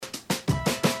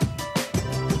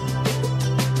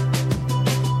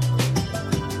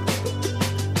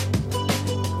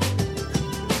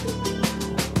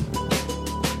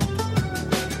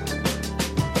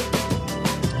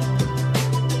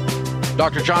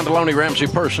Dr. John Deloney, Ramsey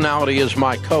Personality, is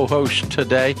my co-host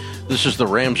today. This is The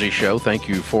Ramsey Show. Thank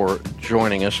you for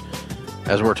joining us.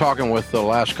 As we're talking with the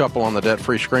last couple on the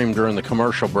Debt-Free Scream during the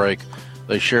commercial break,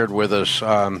 they shared with us,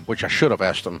 which I should have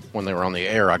asked them when they were on the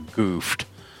air, I goofed,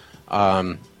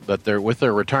 that with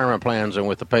their retirement plans and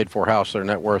with the paid-for house, their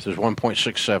net worth is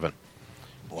 $1.67.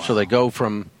 Wow. So they go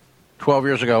from 12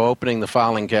 years ago opening the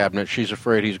filing cabinet. She's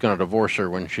afraid he's going to divorce her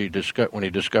when he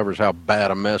discovers how bad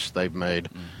a mess they've made.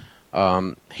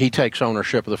 He takes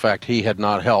ownership of the fact he had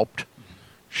not helped.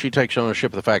 She takes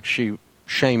ownership of the fact she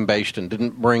shame-based and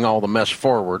didn't bring all the mess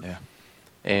forward. Yeah.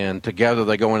 And together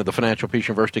they go into the Financial Peace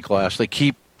University class. They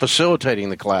keep facilitating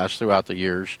the class throughout the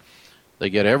years. They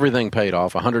get everything paid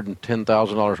off,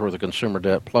 $110,000 worth of consumer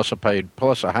debt, plus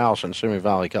a house in Simi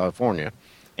Valley, California.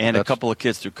 And a couple of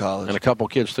kids through college. And a couple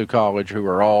of kids through college who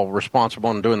are all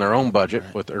responsible and doing their own budget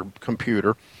with their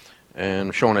computer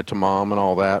and showing it to mom and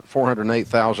all that.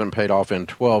 $408,000 paid off in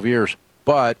 12 years.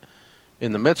 But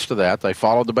in the midst of that, they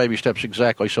followed the baby steps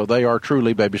exactly, so they are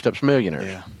truly baby steps millionaires.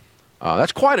 Yeah.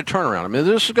 That's quite a turnaround. I mean,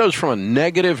 this goes from a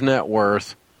negative net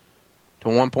worth to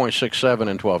 1.67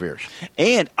 in 12 years.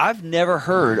 And I've never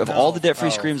heard of all the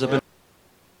debt-free screams I've been.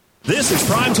 This is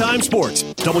Primetime Sports,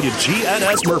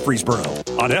 WGNS Murfreesboro,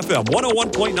 on FM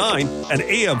 101.9 and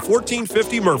AM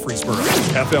 1450 Murfreesboro,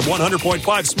 FM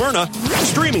 100.5 Smyrna,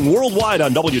 streaming worldwide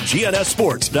on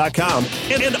WGNSSports.com,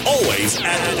 and always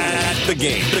at the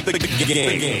game.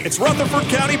 It's Rutherford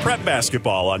County Prep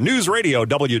Basketball on News Radio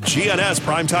WGNS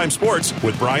Primetime Sports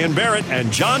with Brian Barrett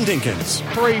and John Dinkins.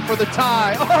 3 for the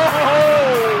tie.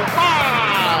 Oh,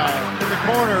 high in the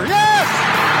corner. Yes!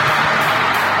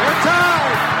 They're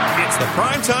tied. It's the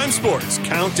Primetime Sports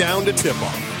Countdown to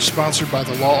Tip-Off. Sponsored by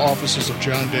the law offices of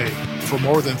John Day. For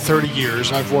more than 30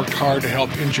 years, I've worked hard to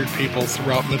help injured people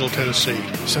throughout Middle Tennessee.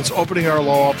 Since opening our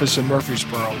law office in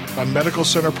Murfreesboro, on Medical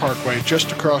Center Parkway,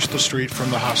 just across the street from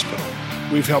the hospital,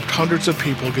 we've helped hundreds of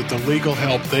people get the legal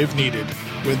help they've needed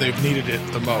when they've needed it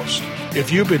the most.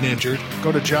 If you've been injured,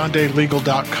 go to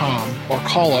johndaylegal.com or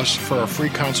call us for a free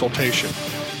consultation.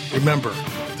 Remember,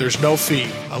 there's no fee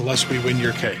unless we win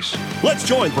your case. Let's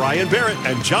join Brian Barrett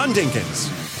and John Dinkins.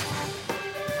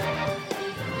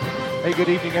 Hey, good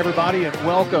evening, everybody, and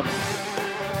welcome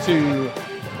to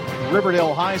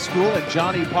Riverdale High School and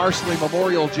Johnny Parsley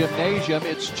Memorial Gymnasium.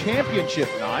 It's championship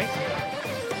night,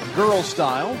 girls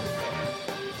style.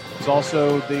 It's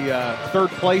also the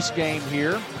third place game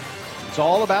here. It's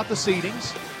all about the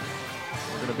seedings.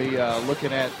 We're going to be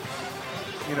looking at,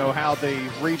 how the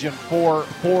Region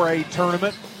 4A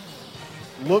tournament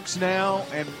looks now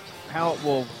and how it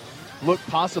will look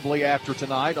possibly after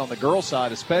tonight on the girls'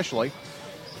 side especially.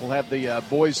 We'll have the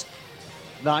boys'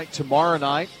 night tomorrow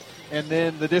night, and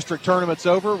then the district tournament's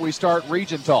over. We start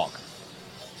region talk.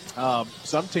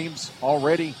 Some teams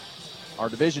already, our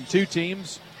Division II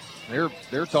teams,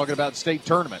 they're talking about state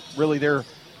tournament. Really, their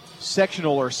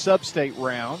sectional or sub-state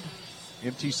round.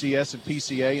 MTCS and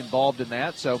PCA involved in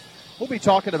that. So we'll be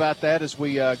talking about that as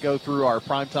we go through our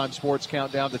Primetime Sports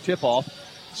Countdown to Tip-Off,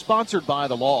 sponsored by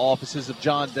the law offices of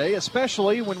John Day,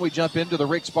 especially when we jump into the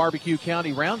Rick's Barbecue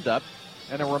County Roundup.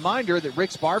 And a reminder that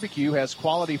Rick's Barbecue has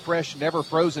quality, fresh, never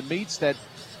frozen meats that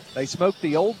they smoke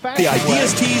the old-fashioned way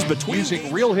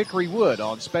using real hickory wood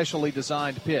on specially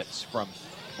designed pits, from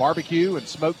barbecue and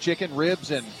smoked chicken,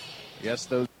 ribs, and, yes,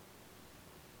 those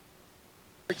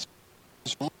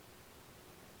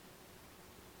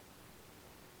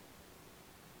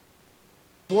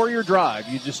Warrior Drive.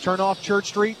 You just turn off Church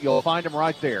Street, you'll find them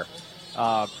right there.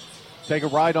 Take a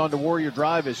ride onto Warrior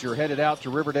Drive as you're headed out to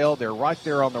Riverdale. They're right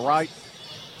there on the right,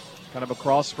 kind of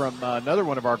across from another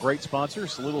one of our great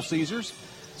sponsors, Little Caesars.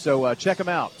 So check them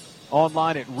out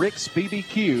online at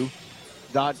ricksbbq.com.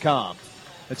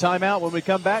 The timeout. When we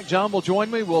come back, John will join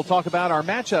me. We'll talk about our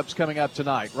matchups coming up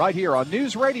tonight right here on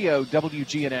News Radio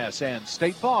WGNS and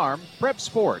State Farm Prep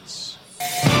Sports.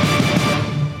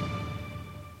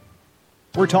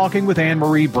 We're talking with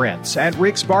Anne-Marie Brents at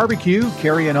Rick's Barbecue,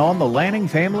 carrying on the Lanning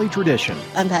family tradition.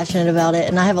 I'm passionate about it,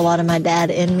 and I have a lot of my dad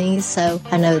in me, so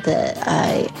I know that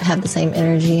I have the same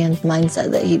energy and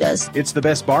mindset that he does. It's the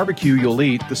best barbecue you'll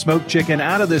eat, the smoked chicken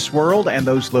out of this world, and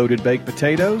those loaded baked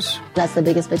potatoes. That's the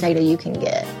biggest potato you can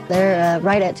get. They're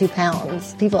right at 2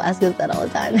 pounds. People ask us that all the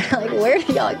time. They're like, where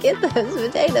do y'all get those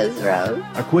potatoes from?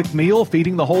 A quick meal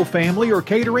feeding the whole family or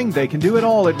catering, they can do it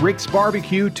all at Rick's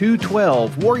Barbecue,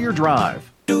 212 Warrior Drive.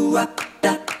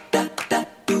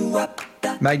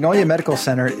 Magnolia Medical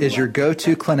Center is your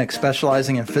go-to clinic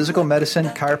specializing in physical medicine,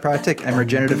 chiropractic, and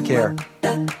regenerative care.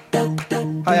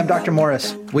 Hi, I'm Dr.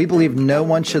 Morris. We believe no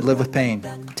one should live with pain.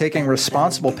 Taking a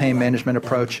responsible pain management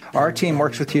approach, our team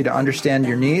works with you to understand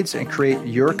your needs and create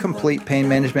your complete pain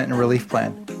management and relief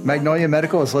plan. Magnolia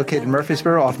Medical is located in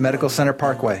Murfreesboro off Medical Center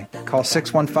Parkway. Call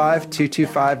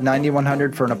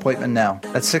 615-225-9100 for an appointment now.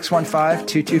 That's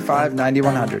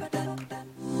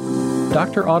 615-225-9100.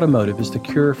 Dr. Automotive is the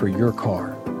cure for your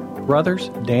car. Brothers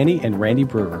Danny and Randy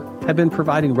Brewer have been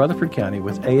providing Rutherford County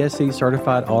with ASE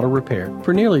certified auto repair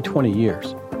for nearly 20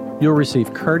 years. You'll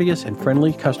receive courteous and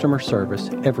friendly customer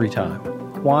service every time.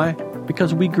 Why?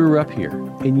 Because we grew up here,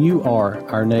 and you are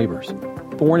our neighbors.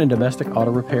 Born in domestic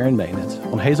auto repair and maintenance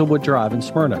on Hazelwood Drive in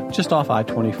Smyrna, just off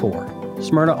I-24.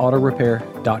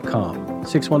 SmyrnaAutorepair.com,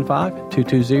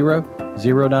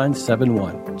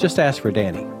 615-220-0971. Just ask for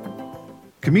Danny.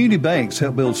 Community banks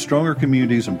help build stronger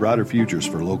communities and brighter futures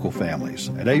for local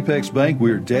families. At Apex Bank, we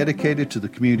are dedicated to the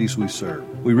communities we serve.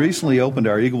 We recently opened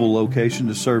our Eagleville location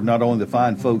to serve not only the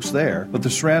fine folks there, but the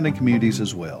surrounding communities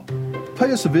as well.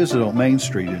 Pay us a visit on Main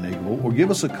Street in Eagleville or give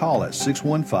us a call at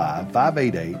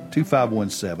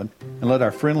 615-588-2517 and let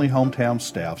our friendly hometown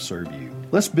staff serve you.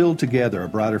 Let's build together a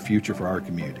brighter future for our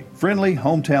community. Friendly,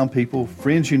 hometown people,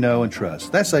 friends you know and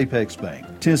trust. That's Apex Bank,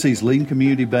 Tennessee's leading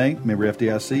community bank, member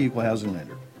FDIC, equal housing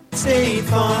lender. State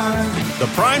Farm. The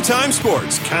Primetime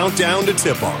Sports Countdown to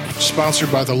Tip-Off.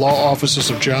 Sponsored by the law offices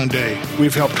of John Day,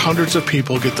 we've helped hundreds of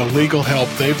people get the legal help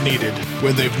they've needed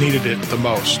when they've needed it the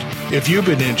most. If you've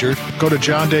been injured, go to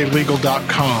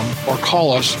johndaylegal.com or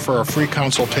call us for a free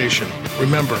consultation.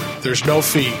 Remember, there's no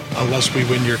fee unless we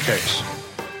win your case.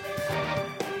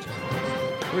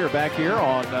 We are back here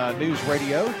on News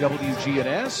Radio,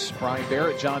 WGNS. Brian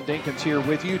Barrett, John Dinkins here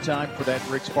with you. Time for that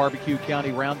Rick's Barbecue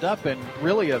County Roundup, and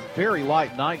really a very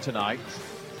light night tonight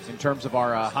in terms of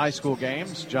our high school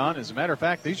games. John, as a matter of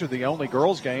fact, these are the only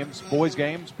girls' games, boys'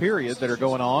 games, period, that are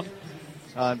going on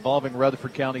involving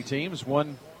Rutherford County teams. Our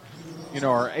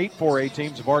 8-4A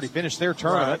teams have already finished their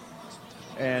tournament,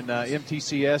 and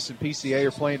MTCS and PCA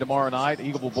are playing tomorrow night.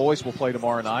 Eagleville boys will play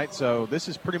tomorrow night, so this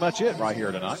is pretty much it right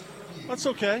here tonight. That's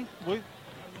okay.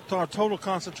 Our total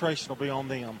concentration will be on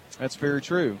them. That's very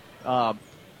true.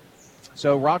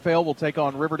 So Rockvale will take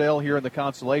on Riverdale here in the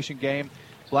consolation game.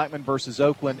 Blackman versus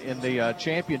Oakland in the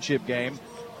championship game.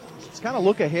 Let's kind of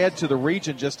look ahead to the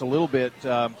region just a little bit.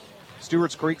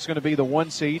 Stewart's Creek's going to be the 1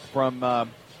 seed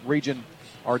from region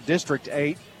or District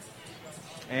 8.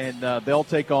 And they'll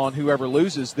take on whoever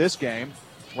loses this game,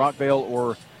 Rockvale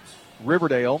or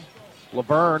Riverdale.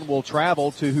 Laverne will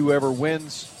travel to whoever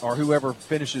wins or whoever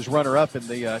finishes runner-up in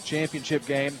the championship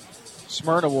game.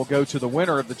 Smyrna will go to the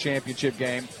winner of the championship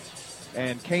game.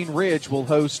 And Cane Ridge will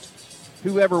host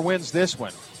whoever wins this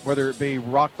one, whether it be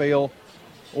Rockvale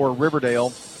or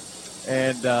Riverdale.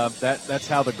 And that's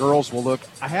how the girls will look.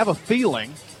 I have a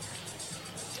feeling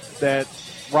that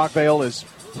Rockvale is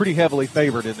pretty heavily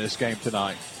favored in this game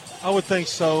tonight. I would think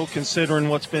so, considering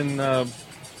what's been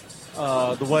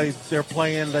the way they're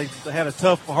playing. They had a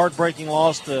tough, heartbreaking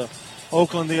loss to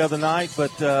Oakland the other night,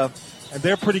 but and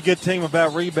they're a pretty good team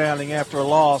about rebounding after a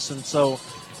loss, and so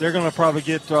they're going to probably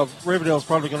get Riverdale's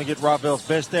probably going to get Rockvale's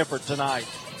best effort tonight.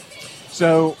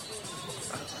 So,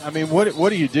 I mean, what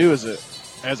do you do as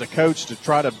a coach to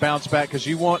try to bounce back? Because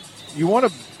you want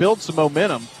to build some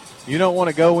momentum. You don't want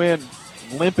to go in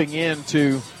limping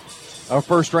into a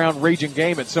first-round region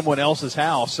game at someone else's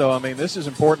house. So, I mean, this is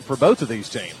important for both of these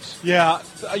teams. Yeah,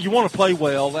 you want to play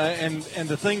well, and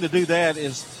the thing to do that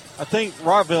is I think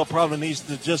Rockvale probably needs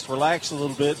to just relax a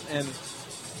little bit and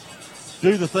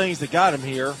do the things that got him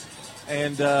here.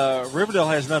 And Riverdale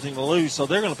has nothing to lose, so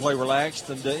they're going to play relaxed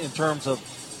in terms of,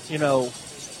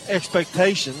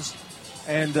 expectations.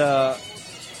 And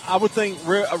I would think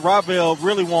Rockvale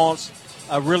really wants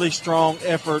a really strong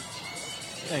effort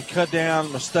and cut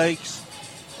down mistakes,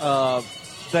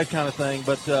 that kind of thing.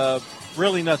 But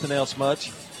really nothing else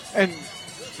much. And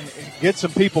get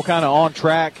some people kind of on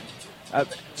track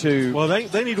to – Well,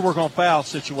 they need to work on foul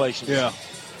situations. Yeah.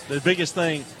 The biggest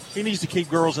thing, he needs to keep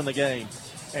girls in the game.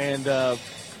 And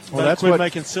that's quit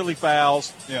making silly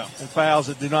fouls and fouls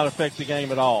that do not affect the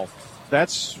game at all.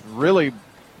 That's really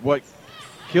what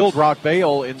killed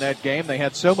Rockvale in that game. They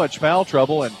had so much foul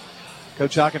trouble, and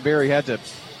Coach Hockenberry had to,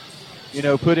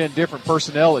 put in different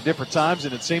personnel at different times,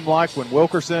 and it seemed like when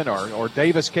Wilkerson or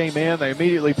Davis came in, they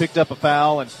immediately picked up a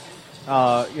foul, and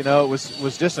it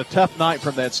was just a tough night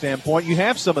from that standpoint. You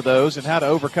have some of those and how to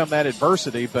overcome that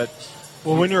adversity, but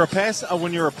when you're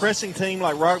a pressing team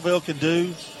like Rockvale can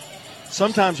do,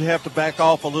 sometimes you have to back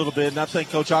off a little bit, and I think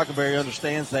Coach Hockenberry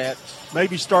understands that.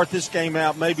 Maybe start this game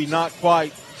out, maybe not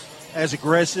quite as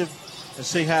aggressive, and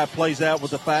see how it plays out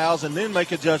with the fouls, and then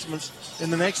make adjustments in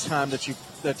the next time that you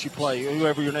play,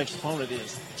 whoever your next opponent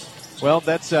is. Well,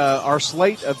 that's our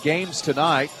slate of games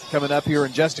tonight. Coming up here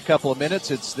in just a couple of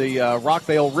minutes, it's the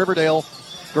Rockvale-Riverdale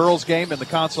girls game in the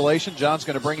consolation. John's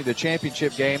going to bring you the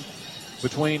championship game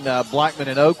between Blackman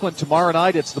and Oakland. Tomorrow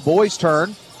night, it's the boys'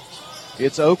 turn.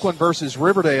 It's Oakland versus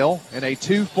Riverdale in a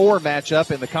 2-4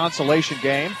 matchup in the consolation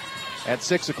game at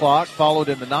 6 o'clock, followed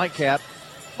in the nightcap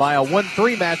by a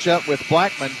 1-3 matchup with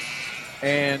Blackman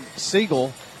and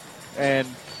Siegel. And,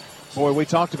 boy, we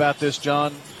talked about this,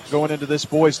 John, going into this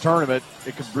boys' tournament.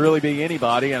 It could really be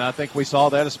anybody, and I think we saw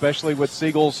that, especially with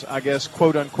Siegel's, I guess,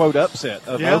 quote-unquote upset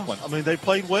of Oakland. I mean, they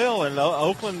played well, and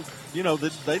Oakland,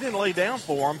 they didn't lay down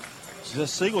for them.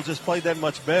 Siegel just played that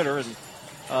much better, and,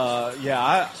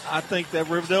 I think that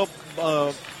Riverdale,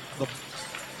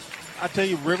 I tell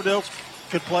you, Riverdale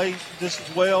could play just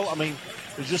as well. I mean,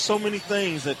 there's just so many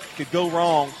things that could go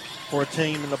wrong for a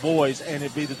team in the boys, and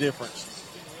it'd be the difference.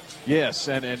 Yes,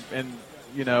 and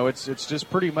it's just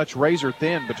pretty much razor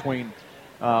thin between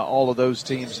all of those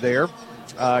teams there.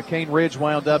 Cane Ridge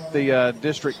wound up the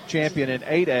district champion in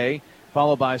 8A,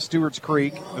 followed by Stewart's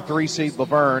Creek, the 3-seed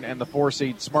Laverne, and the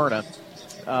 4-seed Smyrna.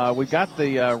 We've got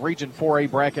the Region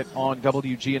 4A bracket on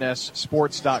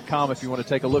WGNSSports.com if you want to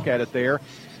take a look at it there.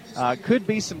 Could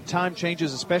be some time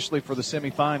changes, especially for the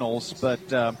semifinals,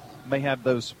 but may have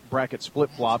those brackets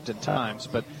flip-flopped in times.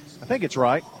 But I think it's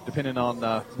right, depending on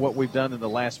what we've done in the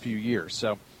last few years.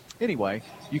 So, anyway,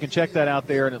 you can check that out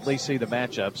there and at least see the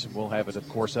matchups, and we'll have it, of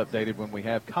course, updated when we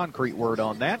have concrete word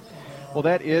on that. Well,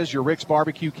 that is your Rick's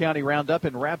Barbecue County Roundup,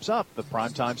 and wraps up the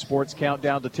Primetime Sports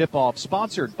Countdown to Tip-Off,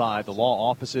 sponsored by the law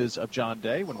offices of John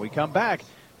Day. When we come back,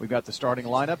 we've got the starting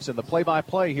lineups and the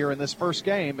play-by-play here in this first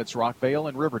game. It's Rockvale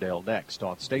and Riverdale next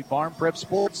on State Farm Prep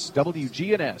Sports,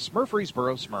 WGNS,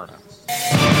 Murfreesboro, Smyrna.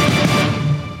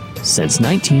 Since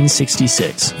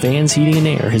 1966, Vans Heating and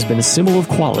Air has been a symbol of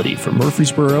quality for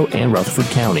Murfreesboro and Rutherford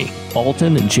County.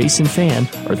 Alton and Jason Fan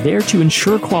are there to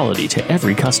ensure quality to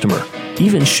every customer,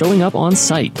 even showing up on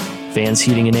site. Vans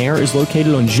Heating and Air is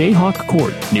located on Jayhawk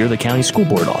Court near the county school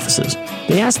board offices.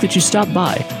 They ask that you stop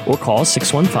by or call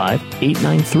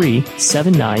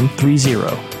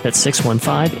 615-893-7930. That's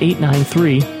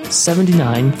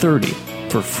 615-893-7930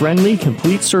 for friendly,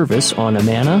 complete service on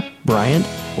Amana, Bryant,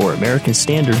 or American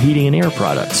Standard Heating and Air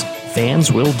products.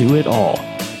 Vans will do it all.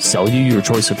 Sell you your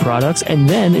choice of products and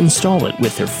then install it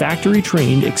with their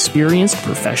factory-trained, experienced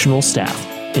professional staff.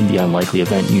 In the unlikely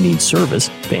event you need service,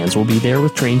 Vans will be there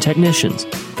with trained technicians.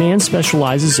 Vans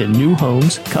specializes in new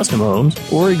homes, custom homes,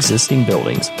 or existing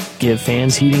buildings. Give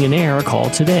Vans Heating and Air a call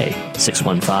today.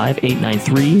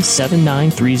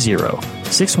 615-893-7930.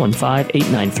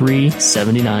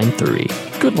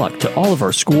 615-893-7930. Good luck to all of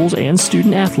our schools and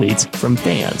student athletes from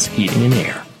Vans Heating and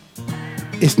Air.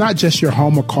 It's not just your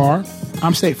home or car.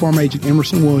 I'm State Farm Agent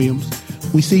Emerson Williams.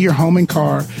 We see your home and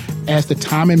car as the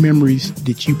time and memories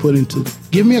that you put into it.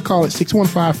 Give me a call at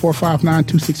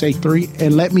 615-459-2683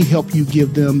 and let me help you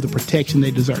give them the protection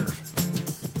they deserve.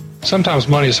 Sometimes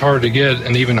money is hard to get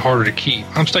and even harder to keep.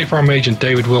 I'm State Farm Agent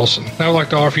David Wilson, and I would like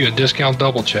to offer you a discount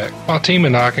double check. My team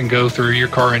and I can go through your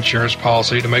car insurance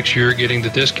policy to make sure you're getting the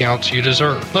discounts you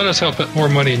deserve. Let us help put more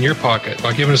money in your pocket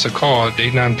by giving us a call at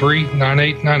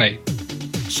 893-9898.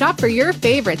 Shop for your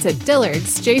favorites at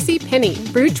Dillard's,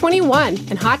 JCPenney, Brew 21,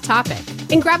 and Hot Topic.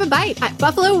 And grab a bite at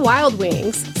Buffalo Wild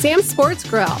Wings, Sam's Sports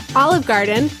Grill, Olive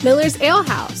Garden, Miller's Ale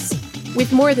House.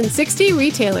 With more than 60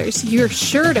 retailers, you're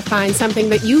sure to find something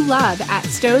that you love at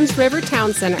Stones River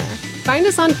Town Center. Find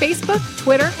us on Facebook,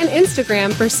 Twitter, and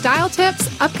Instagram for style tips,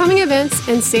 upcoming events,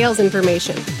 and sales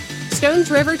information.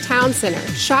 Stones River Town Center,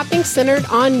 shopping centered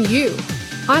on you.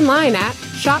 Online at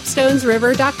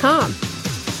shopstonesriver.com.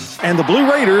 And the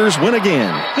Blue Raiders win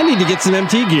again. I need to get some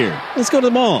MT gear. Let's go to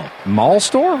the mall. Mall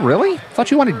store? Really?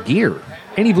 Thought you wanted gear.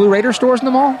 Any Blue Raider stores in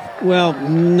the mall? Well,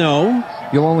 no.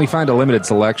 You'll only find a limited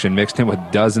selection mixed in with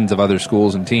dozens of other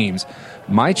schools and teams.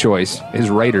 My choice is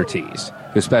Raider Tees,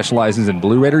 who specializes in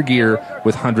Blue Raider gear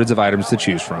with hundreds of items to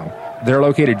choose from. They're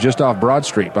located just off Broad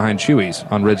Street behind Chewy's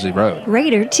on Ridgely Road.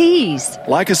 Raider Tees.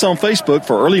 Like us on Facebook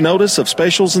for early notice of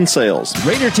specials and sales.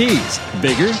 Raider Tees.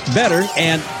 Bigger, better,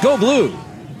 and go blue.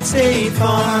 State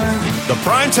Farm. The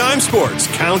Primetime Sports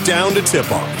Countdown to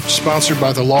Tip-Off. Sponsored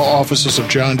by the law offices of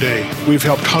John Day. We've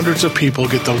helped hundreds of people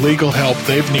get the legal help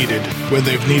they've needed when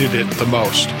they've needed it the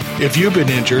most. If you've been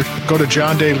injured, go to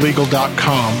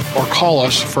johndaylegal.com or call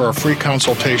us for a free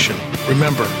consultation.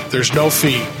 Remember, there's no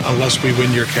fee unless we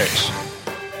win your case.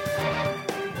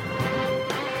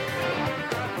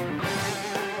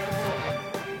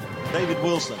 David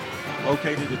Wilson,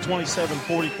 located at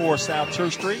 2744 South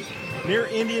Church Street, near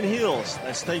Indian Hills.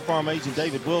 That's State Farm agent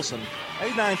David Wilson,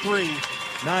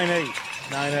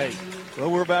 893-9898.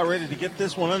 Well, we're about ready to get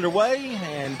this one underway,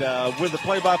 and with the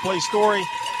play-by-play story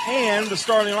and the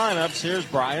starting lineups, here's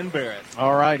Brian Barrett.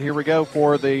 All right, here we go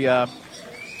for the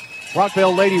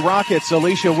Rockvale Lady Rockets.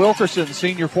 Alicia Wilkerson,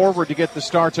 senior forward, to get the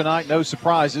start tonight. No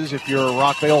surprises if you're a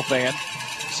Rockvale fan.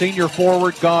 Senior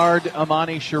forward guard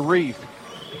Amani Sharif.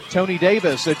 Tony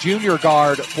Davis, a junior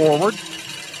guard forward.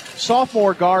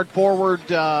 Sophomore guard forward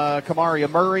Kamaria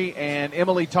Murray, and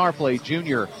Emily Tarpley,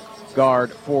 junior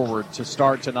guard forward to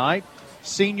start tonight.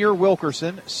 Senior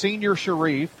Wilkerson, senior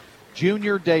Sharif,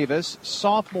 junior Davis,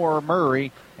 sophomore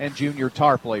Murray, and junior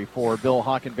Tarpley for Bill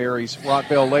Hockenberry's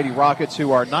Rockvale Lady Rockets,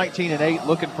 who are 19-8,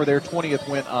 looking for their 20th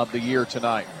win of the year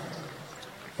tonight.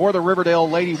 For the Riverdale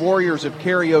Lady Warriors of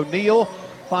Carrie O'Neill,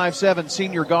 5'7"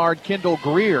 senior guard Kendall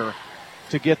Greer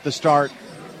to get the start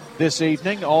this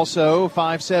evening. Also,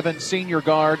 5'7" senior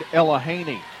guard Ella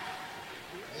Haney.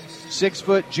 6'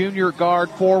 junior guard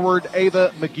forward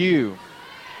Ava McGew.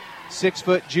 6'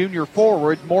 junior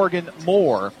forward Morgan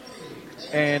Moore.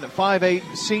 And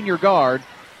 5'8" senior guard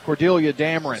Cordelia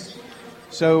Dameron.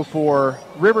 So for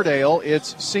Riverdale,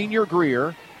 it's senior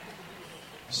Greer,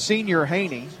 senior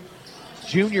Haney,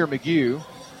 junior McGew,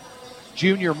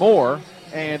 junior Moore,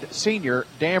 and senior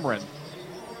Dameron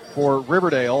for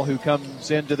Riverdale, who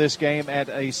comes into this game at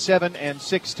a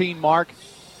 7-16 mark,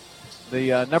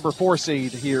 the number 4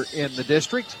 seed here in the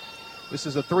district. This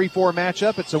is a 3-4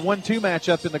 matchup. It's a 1-2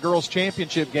 matchup in the girls'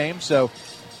 championship game, so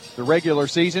the regular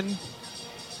season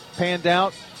panned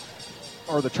out,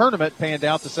 or the tournament panned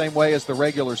out the same way as the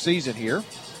regular season here.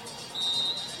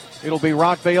 It'll be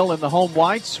Rockvale in the home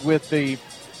whites with the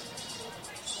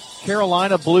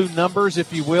Carolina blue numbers,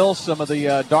 if you will, some of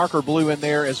the darker blue in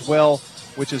there as well,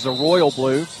 which is a royal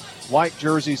blue, white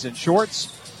jerseys and shorts.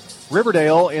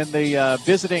 Riverdale in the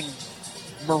visiting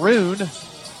maroon.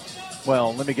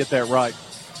 Well, let me get that right.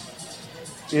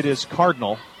 It is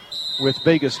Cardinal with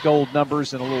Vegas gold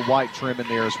numbers and a little white trim in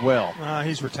there as well.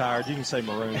 He's retired. You can say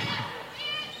maroon.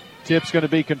 Tip's going to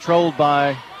be controlled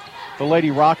by the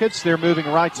Lady Rockets. They're moving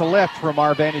right to left from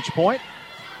our vantage point.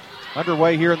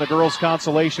 Underway here in the girls'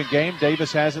 consolation game.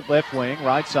 Davis has it left wing,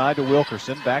 right side to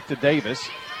Wilkerson, back to Davis.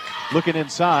 Looking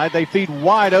inside, they feed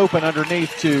wide open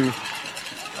underneath to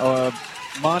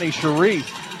Monty Sharif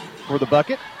for the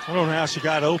bucket. I don't know how she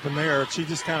got open there. She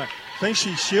just kind of thinks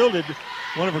she shielded.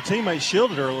 One of her teammates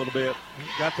shielded her a little bit.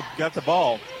 Got the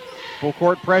ball. Full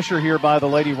court pressure here by the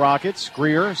Lady Rockets.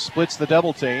 Greer splits the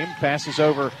double team, passes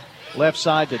over left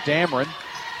side to Dameron.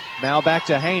 Now back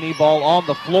to Haney. Ball on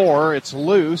the floor. It's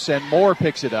loose, and Moore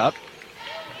picks it up.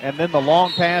 And then the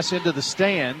long pass into the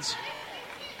stands.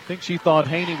 I think she thought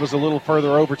Haney was a little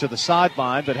further over to the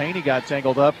sideline, but Haney got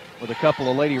tangled up with a couple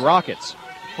of Lady Rockets.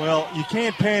 Well, you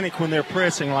can't panic when they're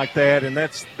pressing like that, and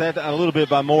that's a little bit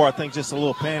by Moore. I think just a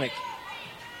little panic.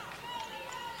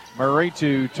 Murray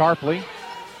to Tarpley.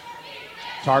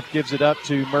 Tarp gives it up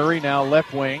to Murray, now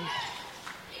left wing.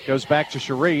 Goes back to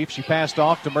Sharif. She passed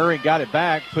off to Murray, got it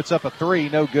back, puts up a three,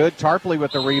 no good. Tarpley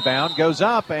with the rebound, goes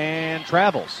up and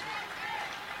travels.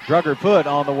 Drug her foot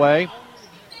on the way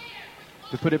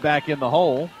to put it back in the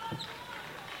hole.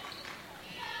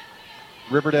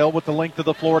 Riverdale with the length of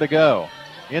the floor to go.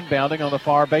 Inbounding on the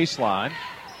far baseline.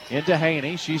 Into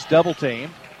Haney. She's double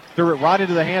teamed. Threw it right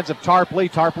into the hands of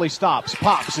Tarpley. Tarpley stops,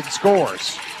 pops, and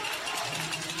scores.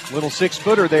 Little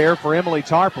 6-footer there for Emily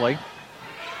Tarpley.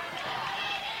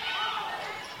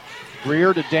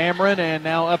 Greer to Dameron, and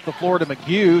now up the floor to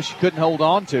McGew. She couldn't hold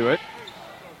on to it.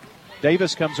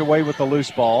 Davis comes away with the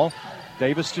loose ball.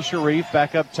 Davis to Sharif,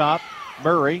 back up top.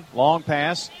 Murray, long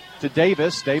pass to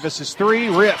Davis. Davis's three,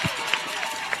 rip.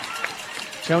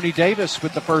 Tony Davis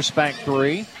with the first bank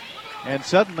three. And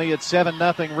suddenly it's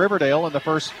 7-0 Riverdale in the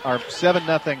first, or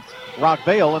 7-0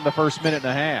 Rockvale in the first minute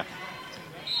and a half.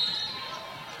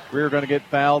 Greer going to get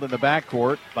fouled in the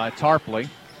backcourt by Tarpley.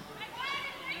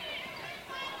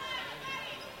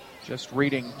 Just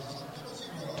reading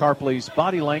Tarpley's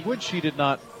body language, she did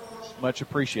not much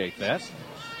appreciate that.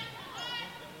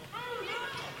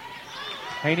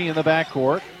 Haney in the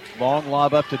backcourt. Long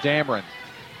lob up to Dameron.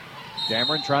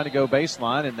 Dameron trying to go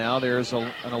baseline, and now there's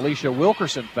an Alicia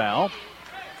Wilkerson foul.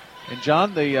 And,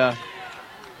 John, the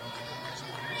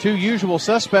two usual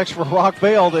suspects for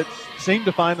Rockvale that seem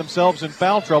to find themselves in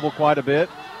foul trouble quite a bit,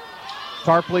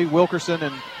 Tarpley, Wilkerson,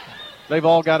 and they've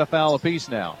all got a foul apiece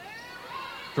now.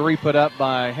 Three put up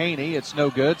by Haney. It's no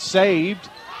good. Saved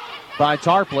by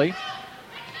Tarpley.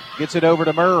 Gets it over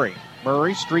to Murray.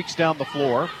 Murray streaks down the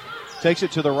floor. Takes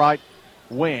it to the right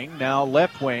wing. Now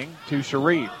left wing to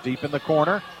Sharif. Deep in the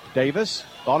corner. Davis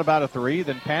thought about a three,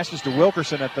 then passes to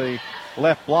Wilkerson at the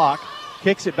left block.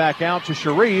 Kicks it back out to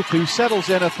Sharif, who settles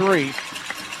in a three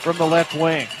from the left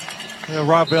wing.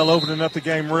 Rockvale opening up the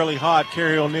game really hot.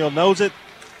 Kerry O'Neill knows it,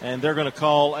 and they're going to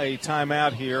call a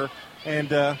timeout here.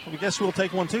 And I guess we'll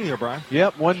take one too here, Brian.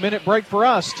 Yep, 1 minute break for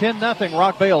us. 10-0,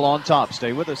 Rockvale on top.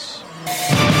 Stay with us.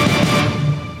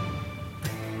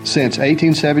 Since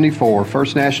 1874,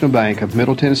 First National Bank of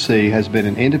Middle Tennessee has been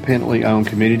an independently owned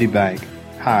community bank.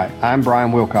 Hi, I'm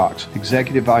Brian Wilcox,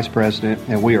 Executive Vice President,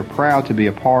 and we are proud to be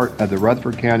a part of the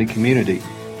Rutherford County community.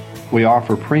 We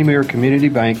offer premier community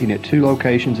banking at 2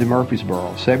 locations in Murfreesboro,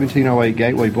 1708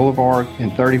 Gateway Boulevard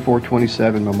and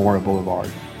 3427 Memorial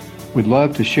Boulevard. We'd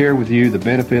love to share with you the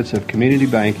benefits of community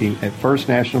banking at First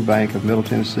National Bank of Middle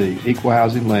Tennessee, Equal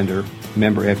Housing Lender,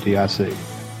 member FDIC.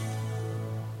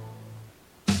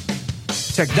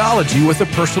 Technology with a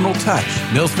personal touch.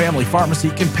 Mills Family Pharmacy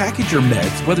can package your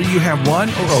meds whether you have 1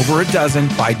 or over a dozen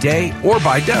by day or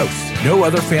by dose. No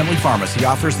other family pharmacy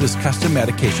offers this custom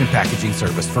medication packaging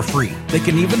service for free. They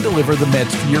can even deliver the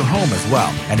meds to your home as well.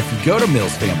 And if you go to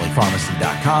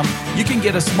millsfamilypharmacy.com, you can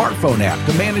get a smartphone app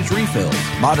to manage refills.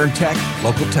 Modern tech,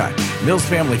 local touch. Mills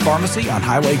Family Pharmacy on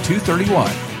Highway 231.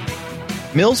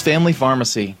 Mills Family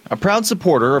Pharmacy, a proud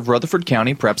supporter of Rutherford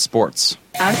County Prep Sports.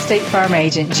 I'm State Farm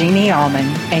Agent Jeannie Allman,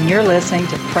 and you're listening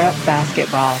to Prep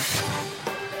Basketball.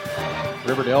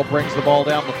 Riverdale brings the ball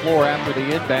down the floor after the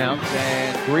inbounds,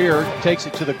 and Greer takes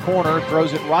it to the corner,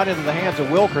 throws it right into the hands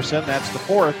of Wilkerson. That's the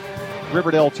 4th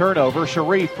Riverdale turnover.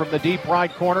 Sharif from the deep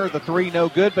right corner, the three no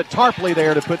good, but Tarpley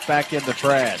there to put back in the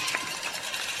trash.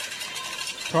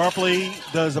 Tarpley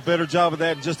does a better job of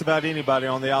that than just about anybody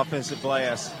on the offensive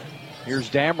glass.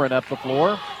 Here's Dameron up the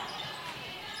floor.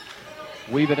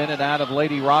 Weave it in and out of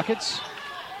Lady Rockets.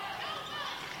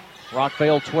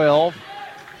 Rockvale 12.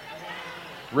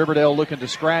 Riverdale looking to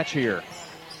scratch here.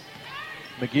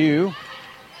 McGee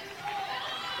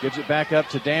gives it back up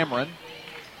to Dameron.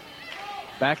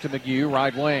 Back to McGee,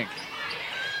 right wing.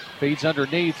 Feeds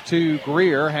underneath to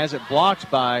Greer. Has it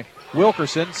blocked by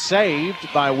Wilkerson.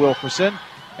 Saved by Wilkerson.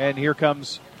 And here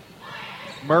comes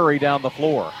Murray down the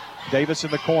floor. Davis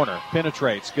in the corner.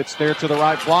 Penetrates. Gets there to the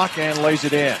right block and lays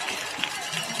it in.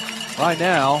 Right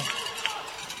now,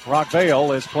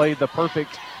 Rockvale has played the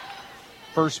perfect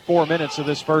first 4 minutes of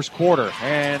this first quarter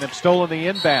and have stolen the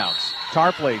inbounds.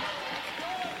 Tarpley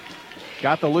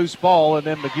got the loose ball, and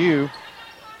then McGee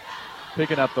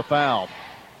picking up the foul.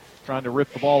 Trying to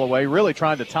rip the ball away, really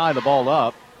trying to tie the ball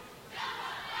up.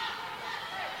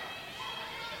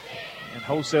 And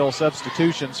wholesale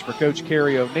substitutions for Coach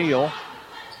Kerry O'Neill.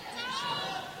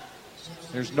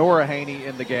 There's Nora Haney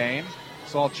in the game.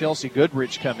 Saw Chelsea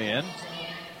Goodrich come in.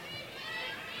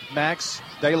 Max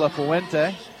De La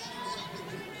Fuente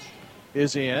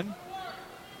is in.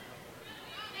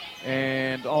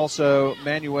 And also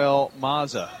Manuel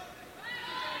Maza.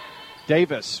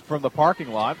 Davis from the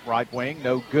parking lot, right wing,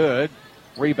 no good.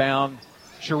 Rebound,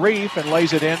 Sharif, and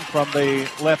lays it in from the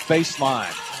left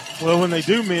baseline. Well, when they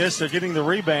do miss, they're getting the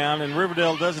rebound, and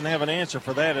Riverdale doesn't have an answer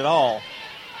for that at all.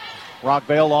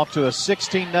 Rockvale off to a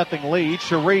 16-0 lead.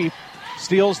 Sharif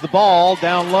steals the ball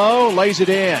down low, lays it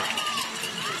in.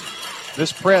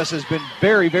 This press has been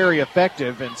very, very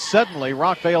effective, and suddenly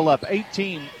Rockvale up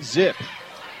 18-zip.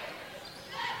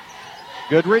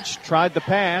 Goodrich tried the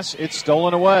pass. It's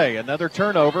stolen away. Another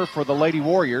turnover for the Lady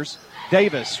Warriors.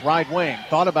 Davis, right wing,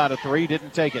 thought about a three,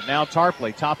 didn't take it. Now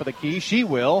Tarpley, top of the key. She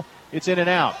will. It's in and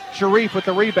out. Sharif with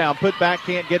the rebound, put back,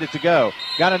 can't get it to go.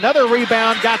 Got another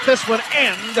rebound, got this one,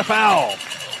 and a foul.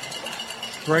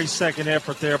 Great second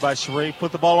effort there by Sharif.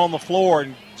 Put the ball on the floor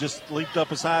and just leaped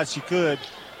up as high as she could,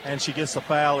 and she gets a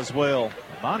foul as well.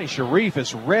 Bonnie Sharif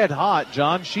is red hot,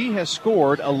 John. She has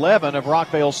scored 11 of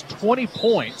Rockvale's 20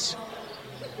 points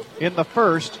in the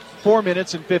first 4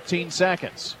 minutes and 15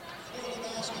 seconds.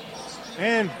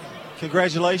 And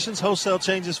congratulations, wholesale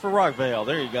changes for Rockvale.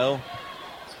 There you go.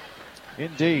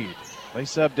 Indeed. They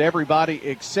subbed everybody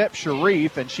except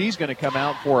Sharif, and she's going to come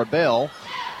out for a bell.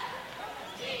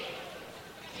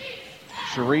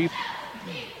 Sharif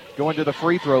going to the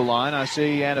free throw line. I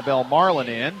see Annabelle Marlin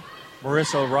in.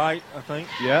 Marissa Wright, I think.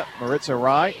 Yep, Maritza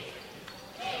Wright.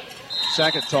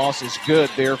 Second toss is good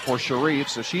there for Sharif,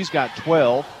 so she's got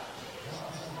 12.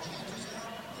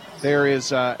 There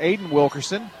is Aiden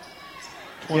Wilkerson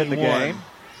 21. In the game.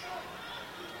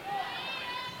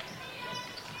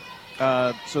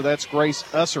 So that's Grace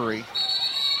Ussery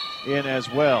in as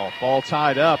well. Ball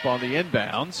tied up on the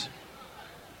inbounds.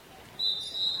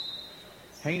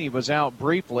 Haney was out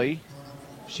briefly.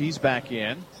 She's back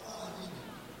in.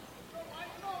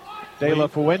 De La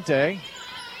Fuente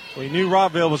We knew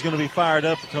Rockville was going to be fired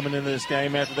up coming into this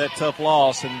game after that tough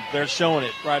loss, and they're showing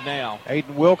it right now.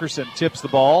 Aiden Wilkerson tips the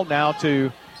ball now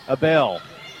to Abell.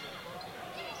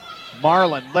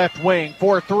 Marlin, left wing,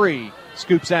 4-3,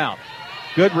 scoops out.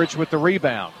 Goodrich with the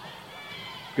rebound.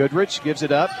 Goodrich gives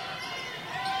it up.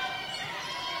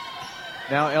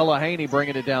 Now Ella Haney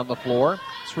bringing it down the floor.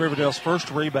 It's Riverdale's first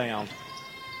rebound.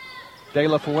 De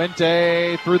La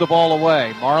Fuente threw the ball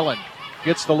away. Marlin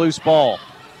gets the loose ball.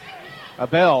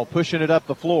 Abell pushing it up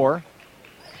the floor.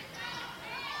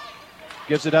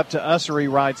 Gives it up to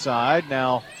Ussery right side.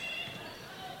 Now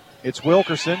it's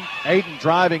Wilkerson. Aiden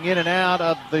driving in and out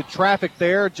of the traffic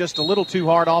there. Just a little too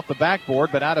hard off the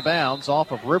backboard, but out of bounds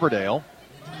off of Riverdale.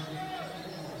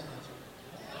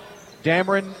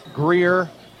 Dameron, Greer,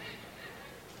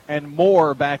 and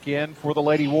Moore back in for the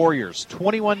Lady Warriors.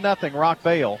 21-0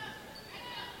 Rockvale.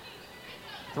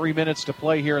 3 minutes to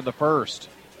play here in the first.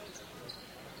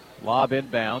 Lob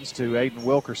inbounds to Aiden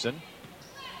Wilkerson.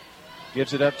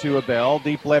 Gives it up to Abell,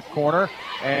 deep left corner.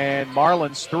 And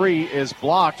Marlin's three is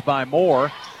blocked by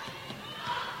Moore.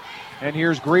 And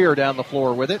here's Greer down the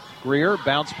floor with it. Greer,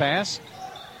 bounce pass.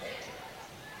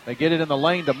 They get it in the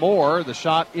lane to Moore. The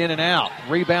shot in and out.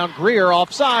 Rebound, Greer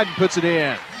offside and puts it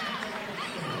in.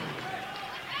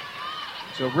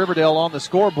 So Riverdale on the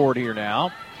scoreboard here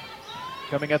now.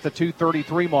 Coming at the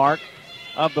 2:33 mark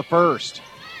of the first.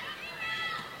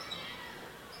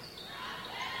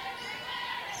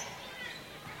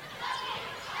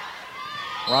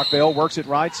 Rockvale works it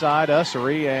right side,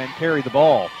 Ussery, and carry the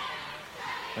ball.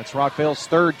 That's Rockvale's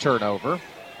third turnover.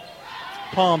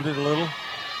 Palmed it a little.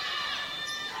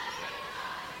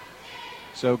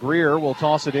 So Greer will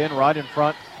toss it in right in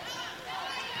front.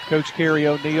 Coach Kerry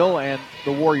O'Neill and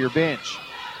the Warrior bench.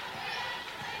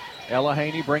 Ella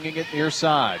Haney bringing it near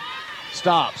side.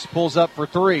 Stops, pulls up for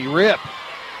three. Rip.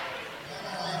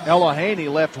 Ella Haney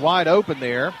left wide open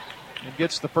there and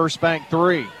gets the first bank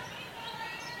three.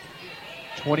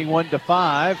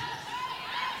 21-5.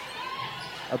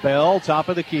 Abell, top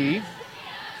of the key.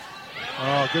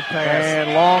 Oh, good pass.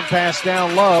 And long pass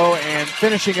down low, and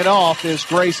finishing it off is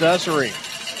Grace Ussery.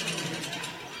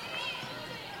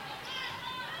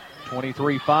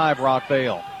 23-5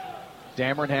 Rockvale.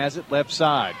 Dameron has it left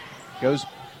side. Goes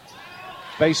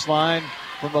baseline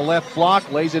from the left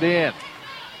block, lays it in.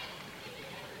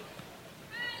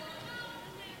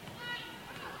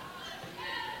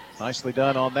 Nicely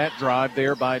done on that drive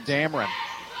there by Dameron.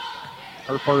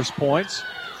 Her first points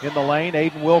in the lane.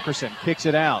 Aiden Wilkerson kicks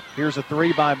it out. Here's a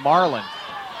three by Marlin.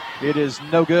 It is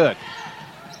no good.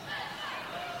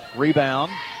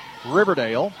 Rebound,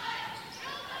 Riverdale.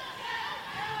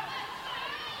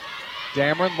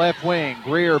 Dameron left wing.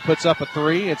 Greer puts up a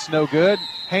three. It's no good.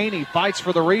 Haney fights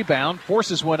for the rebound,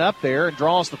 forces one up there, and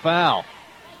draws the foul.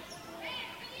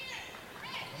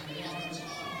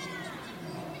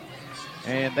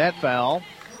 And that foul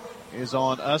is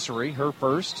on Ussery, her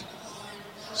first.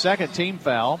 Second team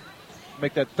foul.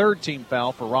 Make that third team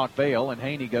foul for Rockvale, and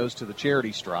Haney goes to the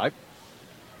charity stripe.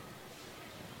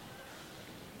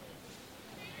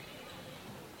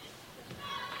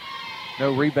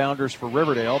 No rebounders for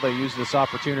Riverdale. They use this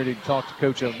opportunity to talk to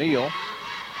Coach O'Neill.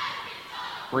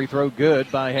 Free throw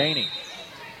good by Haney.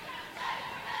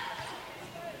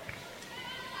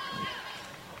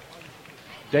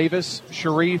 Davis,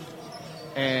 Sharif,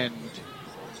 and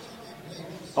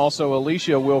also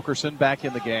Alicia Wilkerson back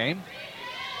in the game.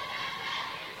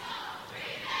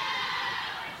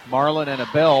 Marlin and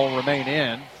Abell remain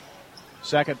in.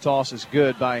 Second toss is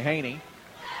good by Haney.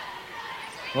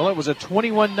 Well, it was a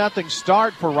 21-0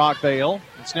 start for Rockvale.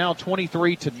 It's now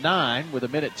 23-9 with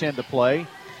 1:10 to play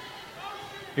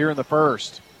here in the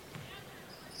first.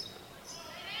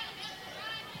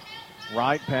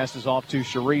 Wright passes off to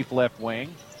Sharif left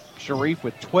wing. Sharif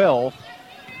with 12.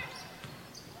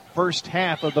 First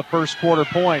half of the first quarter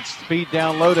points. Feed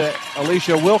down low to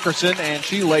Alicia Wilkerson, and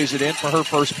she lays it in for her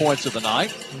first points of the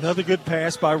night. Another good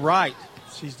pass by Wright.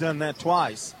 She's done that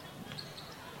twice.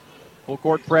 Full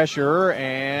court pressure,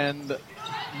 and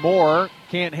Moore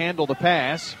can't handle the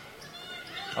pass.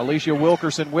 Alicia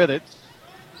Wilkerson with it.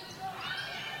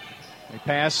 A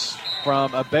pass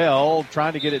from Abell,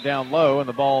 trying to get it down low, and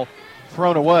the ball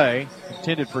thrown away,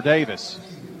 intended for Davis.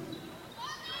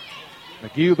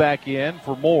 McHugh back in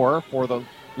for Moore for the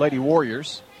Lady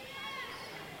Warriors.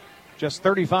 Just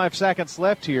 35 seconds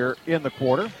left here in the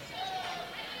quarter.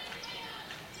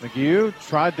 McHugh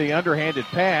tried the underhanded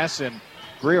pass, and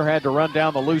Greer had to run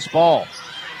down the loose ball.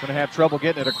 Going to have trouble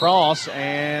getting it across,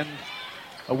 and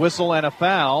a whistle and a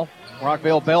foul.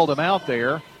 Rockvale bailed him out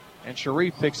there, and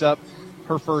Sharif picks up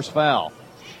her first foul.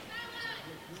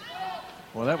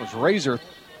 Well, that was razor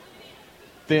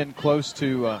been close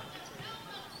to a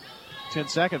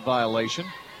 10-second violation.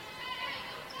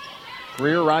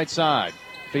 Greer right side.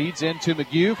 Feeds into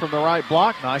McGew from the right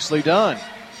block. Nicely done.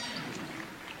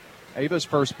 Ava's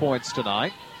first points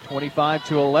tonight.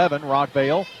 25-11.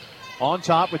 Rockvale on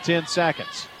top with 10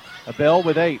 seconds. Abell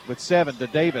with 8, with 7 to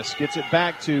Davis. Gets it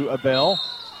back to Abell,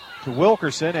 to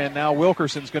Wilkerson, and now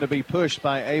Wilkerson's going to be pushed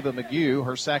by Ava McGew,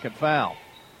 her second foul.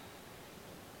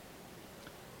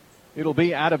 It'll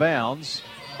be out of bounds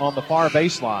on the far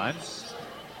baseline.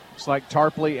 Looks like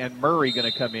Tarpley and Murray going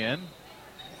to come in.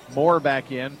 Moore back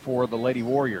in for the Lady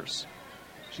Warriors.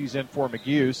 She's in for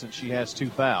McGew since she has 2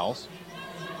 fouls.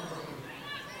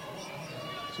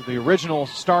 So the original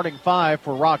starting 5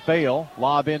 for Rockvale.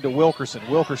 Lob into Wilkerson.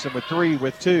 Wilkerson with 3,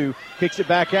 with 2. Kicks it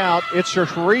back out. It's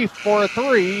Sharif for a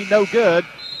 3. No good.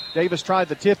 Davis tried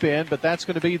the tip in, but that's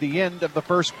going to be the end of the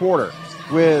first quarter,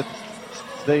 with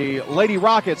the Lady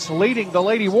Rockets leading the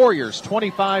Lady Warriors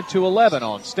 25-11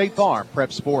 on State Farm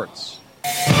Prep Sports.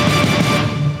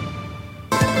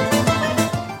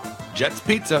 Jets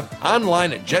Pizza,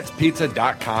 online at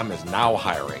jetspizza.com, is now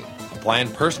hiring. Apply in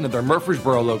person at their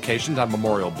Murfreesboro locations on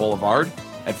Memorial Boulevard,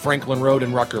 at Franklin Road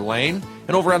and Rucker Lane,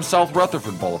 and over on South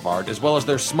Rutherford Boulevard, as well as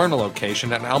their Smyrna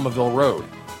location at Almaville Road.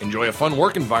 Enjoy a fun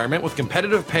work environment with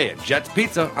competitive pay at Jets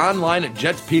Pizza, online at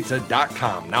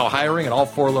jetspizza.com. Now hiring at all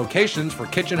 4 locations for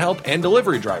kitchen help and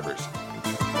delivery drivers.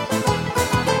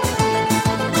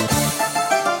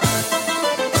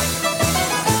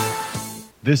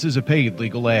 This is a paid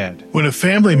legal ad. When a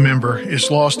family member is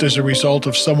lost as a result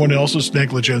of someone else's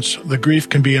negligence, the grief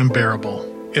can be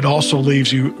unbearable. It also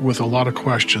leaves you with a lot of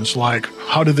questions like,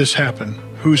 how did this happen?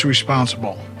 Who's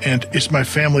responsible? And is my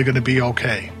family going to be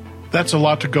okay? That's a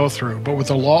lot to go through, but with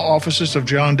the law offices of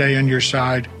John Day on your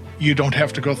side, you don't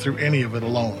have to go through any of it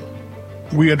alone.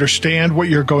 We understand what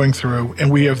you're going through,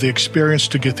 and we have the experience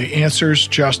to get the answers,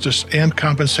 justice, and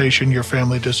compensation your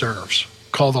family deserves.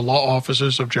 Call the law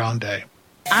offices of John Day.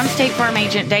 I'm State Farm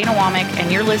Agent Dana Womack, and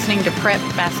you're listening to Prep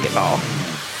Basketball.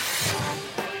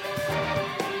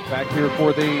 Back here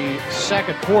for the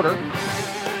second quarter,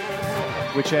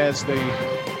 which has the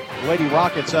Lady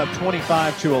Rockets up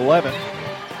 25-11.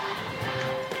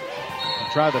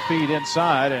 Try the feed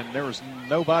inside, and there was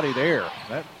nobody there.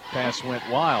 That pass went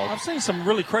wild. I've seen some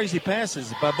really crazy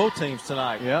passes by both teams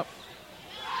tonight. Yep.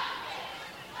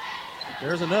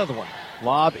 There's another one.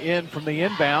 Lob in from the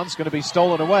inbounds, going to be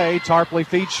stolen away. Tarpley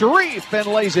feeds Sharif and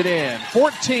lays it in.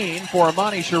 14 for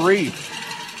Amani Sharif.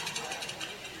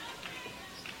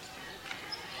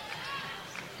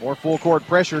 More full court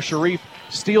pressure. Sharif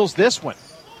steals this one.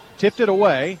 Tipped it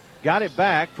away. Got it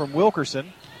back from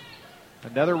Wilkerson.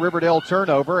 Another Riverdale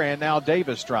turnover, and now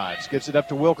Davis drives. Gives it up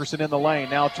to Wilkerson in the lane.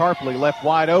 Now Tarpley left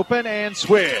wide open and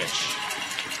swish.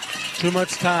 Too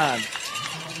much time.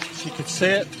 She could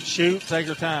set, shoot, take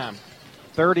her time.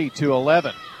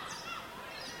 30-11.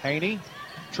 Haney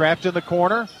trapped in the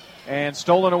corner and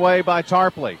stolen away by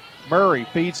Tarpley. Murray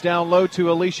feeds down low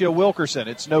to Alicia Wilkerson.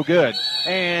 It's no good.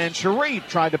 And Sharif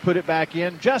tried to put it back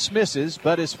in. Just misses,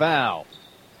 but is fouled.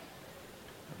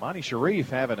 Amani Sharif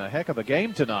having a heck of a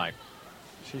game tonight.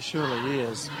 She surely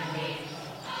is.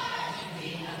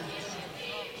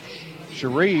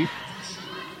 Sharif,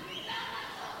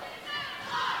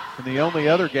 in the only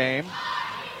other game,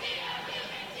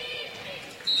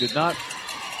 did not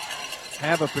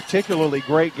have a particularly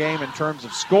great game in terms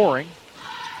of scoring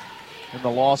in the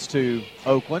loss to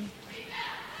Oakland.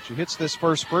 She hits this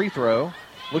first free throw.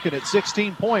 Looking at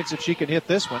 16 points if she can hit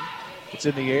this one. It's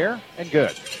in the air and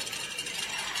good.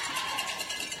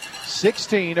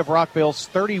 16 of Rockville's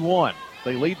 31.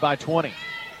 They lead by 20.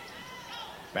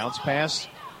 Bounce pass.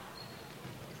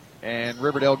 And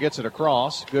Riverdale gets it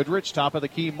across. Goodrich, top of the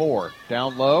key, Moore.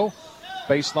 Down low.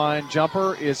 Baseline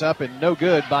jumper is up and no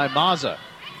good by Mazza.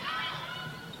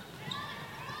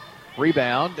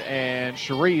 Rebound, and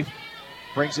Sharif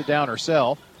brings it down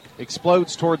herself.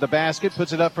 Explodes toward the basket,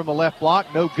 puts it up from the left block.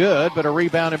 No good, but a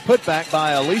rebound and putback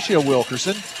by Alicia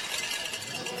Wilkerson.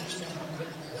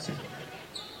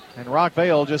 And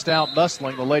Rockvale just out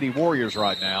muscling the Lady Warriors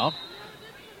right now.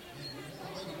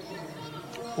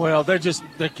 Well, they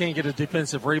can't get a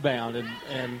defensive rebound,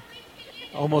 and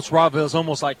Rockvale's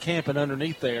almost like camping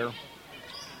underneath there.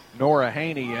 Nora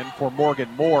Haney in for Morgan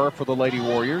Moore for the Lady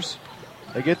Warriors.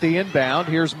 They get the inbound.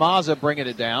 Here's Mazza bringing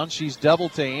it down. She's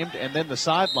double-teamed, and then the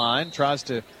sideline tries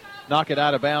to knock it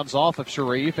out of bounds off of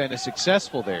Sharif and is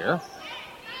successful there.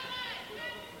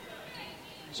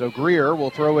 So Greer will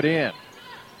throw it in.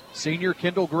 Senior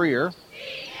Kendall Greer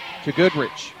to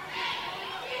Goodrich.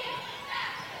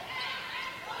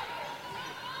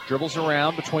 Dribbles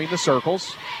around between the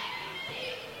circles.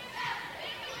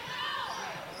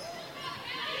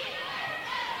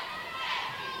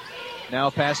 Now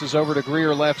passes over to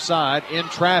Greer left side. In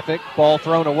traffic, ball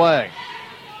thrown away.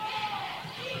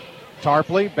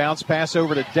 Tarpley, bounce pass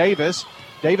over to Davis.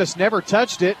 Davis never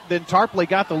touched it. Then Tarpley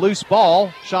got the loose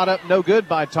ball. Shot up no good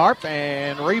by Tarp,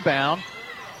 and rebound,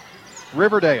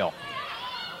 Riverdale.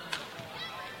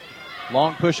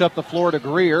 Long push up the floor to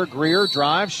Greer. Greer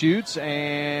drives, shoots,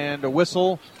 and a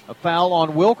whistle, a foul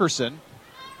on Wilkerson.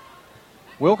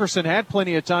 Wilkerson had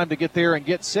plenty of time to get there and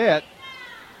get set,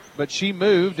 but she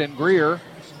moved, and Greer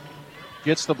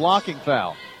gets the blocking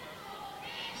foul.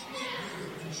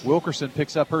 Wilkerson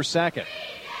picks up her second.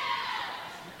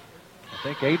 I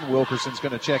think Aiden Wilkerson's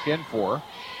going to check in for her.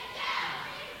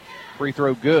 Free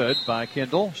throw good by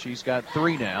Kendall. She's got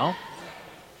 3 now.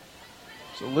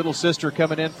 So little sister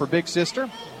coming in for big sister.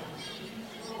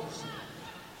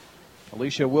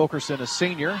 Alicia Wilkerson, a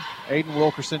senior. Aiden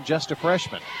Wilkerson, just a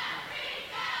freshman.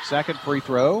 Second free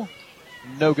throw,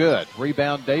 no good.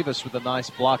 Rebound Davis with a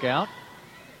nice block out.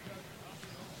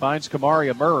 Finds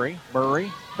Kamaria Murray.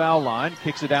 Murray, foul line,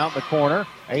 kicks it out in the corner.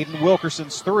 Aiden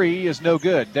Wilkerson's 3 is no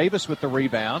good. Davis with the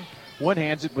rebound. One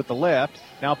hands it with the left.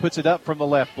 Now puts it up from the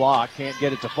left block. Can't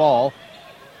get it to fall.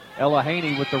 Ella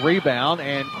Haney with the rebound.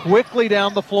 And quickly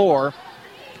down the floor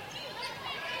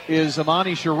is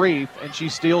Amani Sharif, and she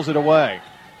steals it away.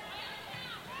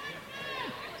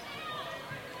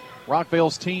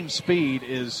 Rockvale's team speed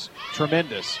is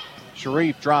tremendous.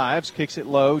 Sharif drives, kicks it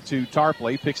low to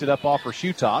Tarpley, picks it up off her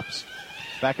shoe tops.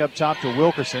 Back up top to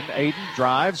Wilkerson. Aiden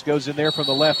drives, goes in there from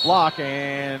the left block,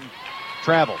 and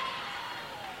traveled.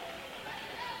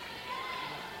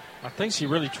 I think she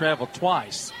really traveled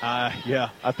twice. Yeah,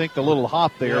 I think the little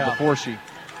hop there before she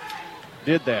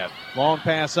did that. Long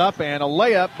pass up and a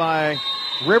layup by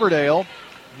Riverdale.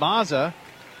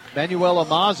 Manuela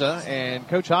Mazza, and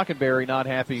Coach Hockenberry not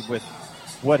happy with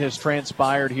what has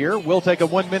transpired here. We'll take a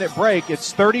 1-minute break.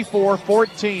 It's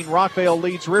 34-14. Rockvale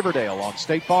leads Riverdale on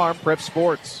State Farm Prep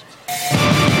Sports.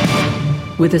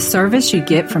 With the service you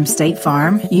get from State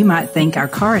Farm, you might think our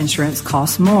car insurance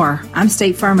costs more. I'm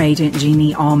State Farm agent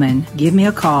Jeannie Allman. Give me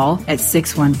a call at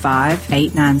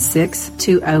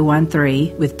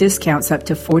 615-896-2013. With discounts up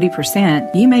to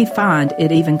 40%, you may find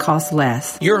it even costs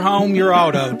less. Your home, your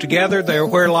auto. Together, they're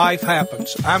where life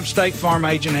happens. I'm State Farm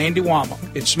agent Andy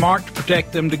Womack. It's smart to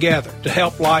protect them together, to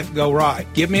help life go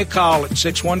right. Give me a call at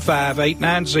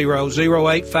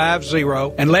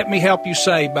 615-890-0850 and let me help you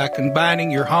save by combining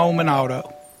your home and auto.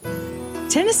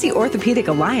 Tennessee Orthopedic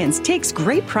Alliance takes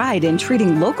great pride in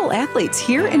treating local athletes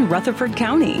here in Rutherford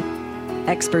County.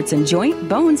 Experts in joint,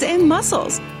 bones, and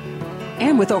muscles.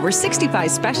 And with over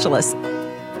 65 specialists,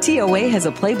 TOA has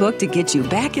a playbook to get you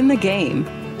back in the game.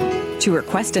 To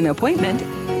request an appointment,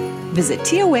 visit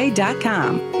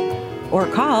TOA.com or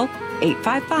call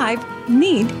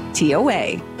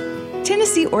 855-NEED-TOA.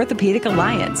 Tennessee Orthopedic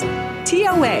Alliance.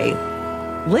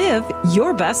 TOA. Live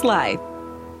your best life.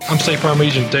 I'm State Farm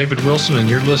agent David Wilson, and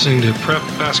you're listening to Prep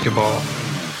Basketball.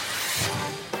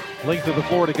 Length of the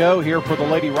floor to go here for the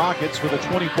Lady Rockets with a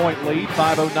 20-point lead.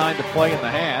 5:09 to play in the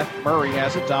half. Murray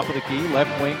has it, top of the key,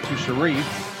 left wing to Sharif.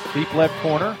 Deep left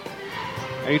corner,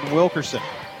 Aiden Wilkerson.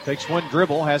 Takes one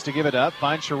dribble, has to give it up.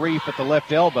 Finds Sharif at the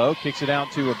left elbow, kicks it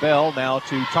out to Abell, now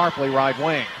to Tarpley, right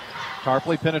wing.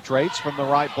 Tarpley penetrates from the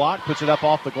right block, puts it up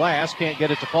off the glass, can't get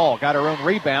it to fall. Got her own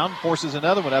rebound, forces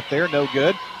another one up there, no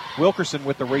good. Wilkerson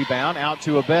with the rebound, out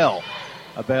to Abell.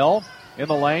 Abell in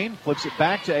the lane, flips it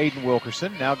back to Aiden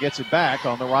Wilkerson, now gets it back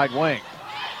on the right wing.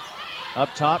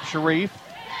 Up top, Sharif,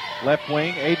 left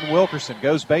wing, Aiden Wilkerson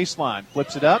goes baseline,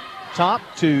 flips it up, top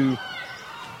to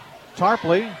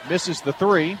Tarpley, misses the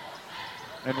 3.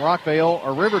 And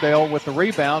Riverdale with the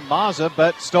rebound, Mazza,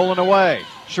 but stolen away.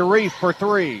 Sharif for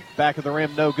 3, back of the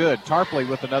rim, no good. Tarpley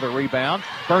with another rebound,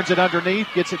 burns it underneath,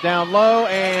 gets it down low,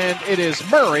 and it is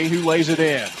Murray who lays it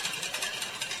in.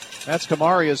 That's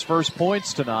Kamaria's first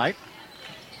points tonight.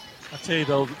 I tell you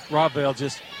though, Rockvale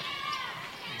just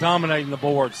dominating the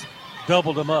boards,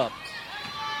 doubled them up.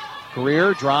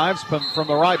 Greer drives from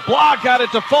the right block, got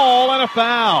it to fall, and a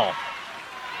foul.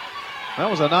 That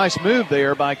was a nice move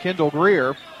there by Kendall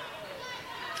Greer.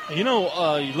 You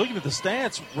know, you're looking at the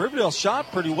stats, Riverdale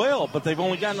shot pretty well, but they've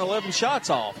only gotten 11 shots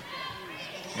off.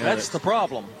 Yeah, that's the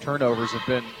problem. Turnovers have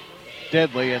been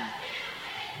deadly, and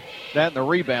that and the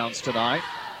rebounds tonight.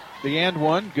 The and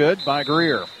one, good by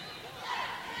Greer.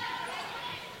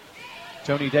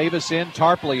 Tony Davis in,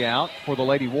 Tarpley out for the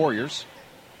Lady Warriors.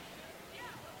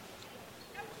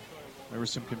 There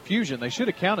was some confusion. They should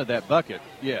have counted that bucket.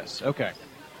 Yes, okay.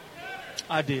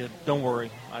 I did. Don't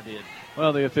worry. I did.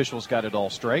 Well, the officials got it all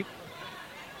straight.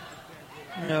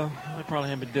 No, they probably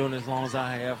haven't been doing it as long as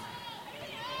I have.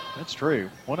 That's true.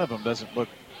 One of them doesn't look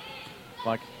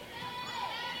like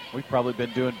We've probably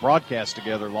been doing broadcasts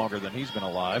together longer than he's been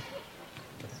alive.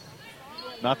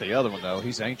 Not the other one, though.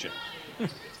 He's ancient.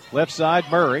 Left side,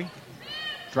 Murray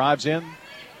drives in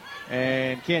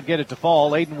and can't get it to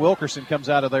fall. Aiden Wilkerson comes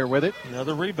out of there with it.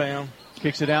 Another rebound.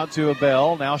 Kicks it out to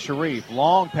Abell. Now Sharif.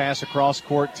 Long pass across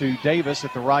court to Davis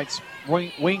at the right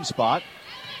wing spot.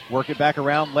 Work it back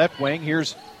around left wing.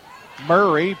 Here's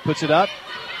Murray. Puts it up.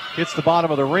 Hits the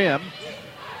bottom of the rim.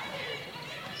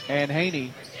 And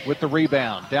Haney with the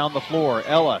rebound. Down the floor.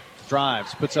 Ella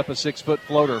drives. Puts up a 6-foot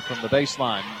floater from the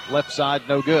baseline. Left side,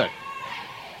 no good.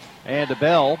 And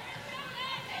Abell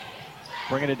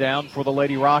bringing it down for the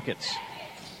Lady Rockets.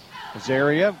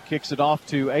 Azaria kicks it off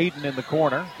to Aiden in the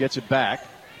corner. Gets it back.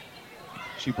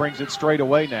 She brings it straight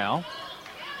away now.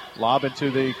 Lob into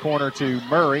the corner to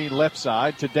Murray. Left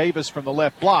side to Davis from the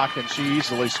left block, and she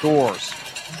easily scores.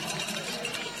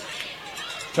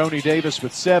 Tony Davis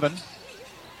with 7.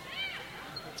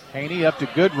 Haney up to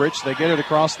Goodrich. They get it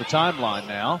across the timeline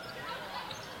now.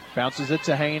 Bounces it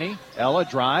to Haney. Ella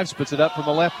drives, puts it up from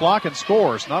the left block, and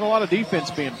scores. Not a lot of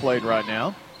defense being played right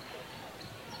now.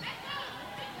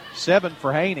 7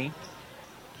 for Haney.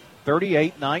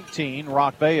 38-19,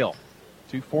 Rockvale.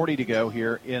 2:40 to go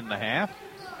here in the half.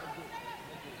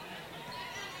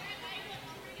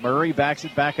 Murray backs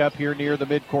it back up here near the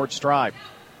midcourt stripe.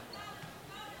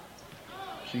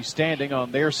 She's standing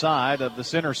on their side of the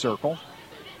center circle.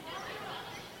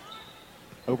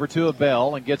 Over to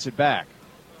Abell and gets it back.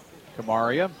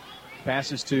 Kamaria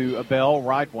passes to Abell,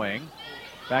 right wing.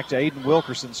 Back to Aiden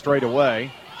Wilkerson straight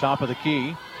away. Top of the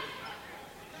key.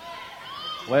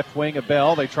 Left wing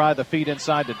Abell. They try the feed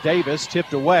inside to Davis.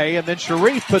 Tipped away. And then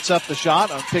Sharif puts up the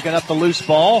shot on picking up the loose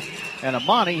ball. And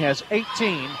Amani has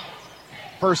 18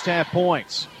 first half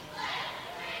points.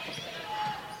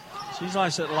 She's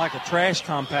like a trash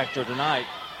compactor tonight.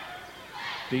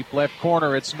 Deep left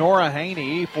corner. It's Nora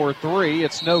Haney for 3.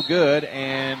 It's no good.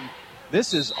 And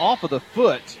this is off of the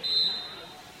foot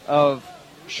of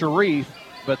Sharif,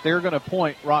 but they're going to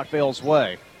point Rockvale's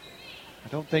way. I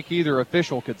don't think either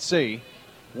official could see.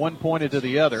 One pointed to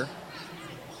the other.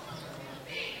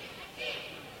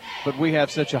 But we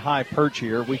have such a high perch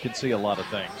here, we can see a lot of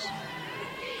things.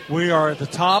 We are at the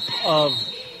top of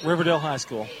Riverdale High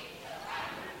School.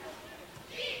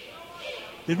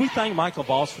 Did we thank Michael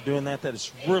Boss for doing that? That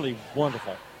is really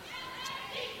wonderful.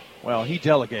 Well, he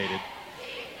delegated.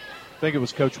 I think it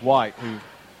was Coach White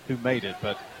who made it,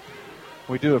 but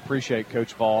we do appreciate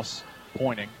Coach Boss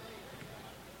pointing.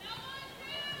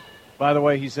 By the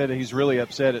way, he said he's really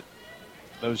upset at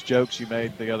those jokes you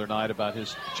made the other night about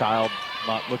his child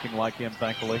not looking like him,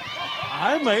 thankfully.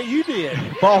 You did.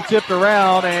 Ball tipped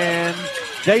around, and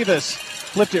Davis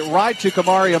flipped it right to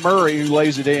Kamaria Murray, who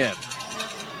lays it in.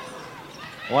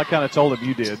 Well, I kind of told him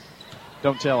you did.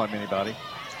 Don't tell him anybody.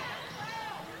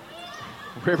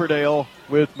 Riverdale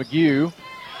with McGue.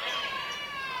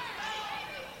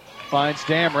 Finds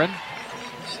Dameron.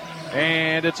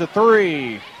 And it's a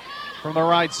 3 from the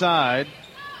right side.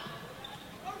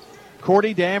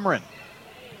 Cordy Dameron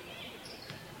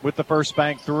with the first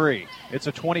bank 3. It's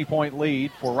a 20-point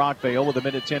lead for Rockvale with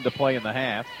 1:10 to play in the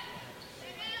half.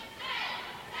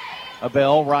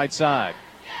 Abell right side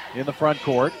in the front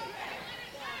court.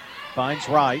 Finds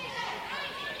right.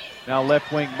 Now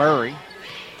left wing Murray.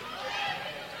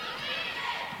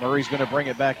 Murray's going to bring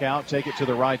it back out, take it to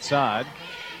the right side.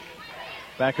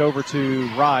 Back over to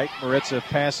right. Maritza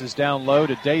passes down low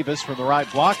to Davis from the right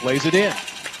block, lays it in.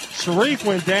 Sharif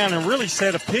went down and really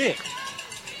set a pick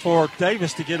for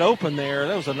Davis to get open there.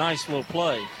 That was a nice little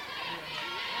play.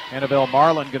 Annabelle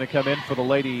Marlin going to come in for the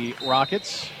Lady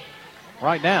Rockets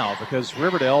right now because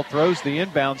Riverdale throws the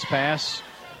inbounds pass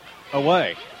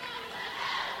away.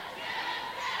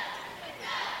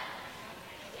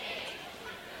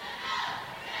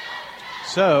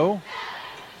 So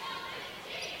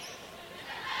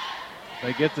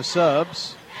they get the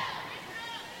subs.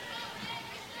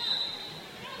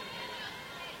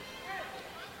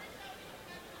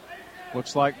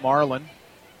 Looks like Marlin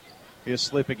is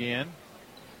slipping in.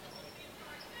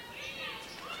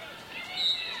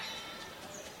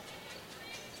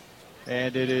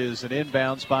 And it is an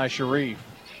inbounds by Sharif.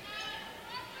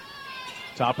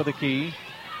 Top of the key.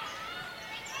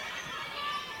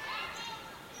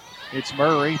 It's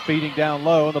Murray feeding down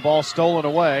low, and the ball stolen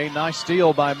away. Nice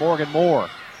steal by Morgan Moore.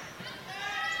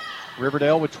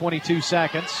 Riverdale with 22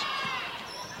 seconds.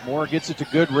 Moore gets it to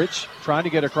Goodrich, trying to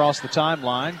get across the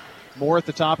timeline. Moore at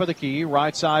the top of the key.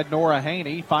 Right side, Nora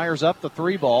Haney fires up the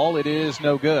 3 ball. It is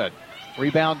no good.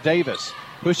 Rebound Davis.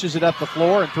 Pushes it up the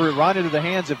floor and threw it right into the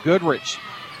hands of Goodrich.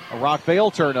 A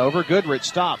Rockvale turnover. Goodrich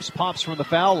stops, pops from the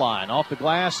foul line. Off the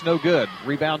glass, no good.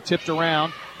 Rebound tipped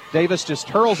around Davis just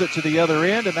hurls it to the other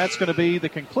end, and that's going to be the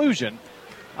conclusion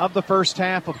of the first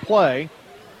half of play,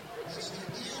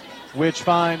 which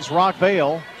finds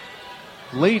Rockvale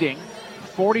leading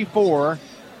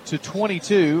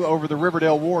 44-22 over the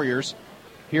Riverdale Warriors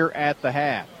here at the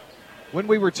half. When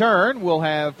we return, we'll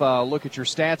have a look at your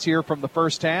stats here from the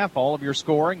first half, all of your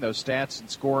scoring, those stats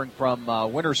and scoring from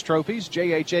Winners Trophies,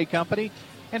 JHA Company,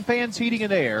 and Fans Heating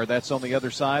and Air. That's on the other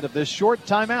side of this short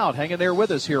timeout. Hang in there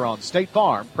with us here on State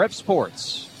Farm Prep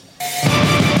Sports.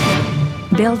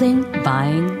 Building,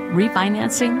 buying,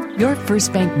 refinancing. Your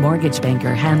First Bank mortgage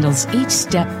banker handles each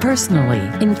step personally,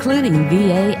 including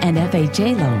VA and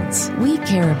FHA loans. We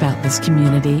care about this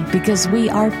community because we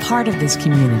are part of this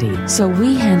community. So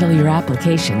we handle your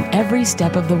application every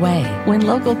step of the way. When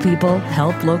local people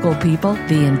help local people,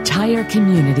 the entire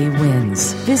community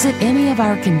wins. Visit any of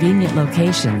our convenient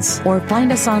locations or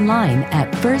find us online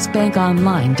at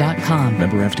firstbankonline.com.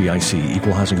 Member FDIC,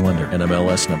 Equal Housing Lender,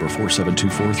 NMLS number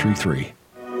 472433.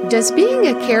 Does being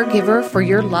a caregiver for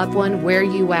your loved one wear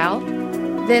you out?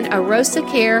 Then Arosa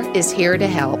Care is here to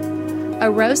help.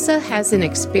 Arosa has an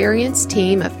experienced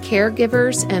team of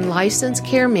caregivers and licensed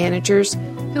care managers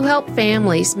who help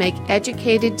families make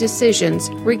educated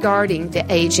decisions regarding the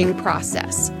aging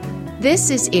process. This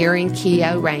is Erin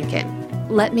Keogh Rankin.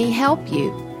 Let me help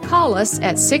you. Call us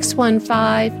at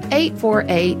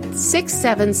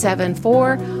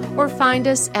 615-848-6774 or find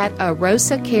us at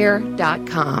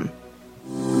arosacare.com.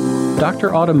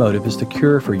 Dr. Automotive is the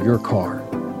cure for your car.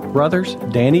 Brothers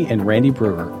Danny and Randy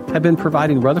Brewer have been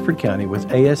providing Rutherford County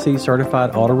with ASE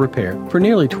certified auto repair for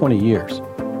nearly 20 years.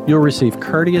 You'll receive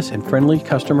courteous and friendly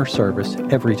customer service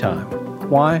every time.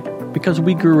 Why? Because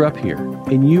we grew up here,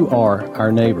 and you are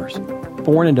our neighbors.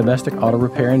 Foreign and domestic auto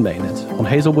repair and maintenance on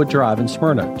Hazelwood Drive in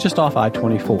Smyrna, just off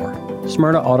I-24.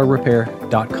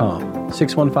 SmyrnaAutorepair.com,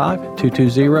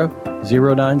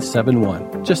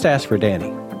 615-220-0971. Just ask for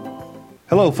Danny.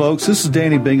 Hello, folks. This is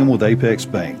Danny Bingham with Apex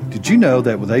Bank. Did you know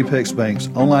that with Apex Bank's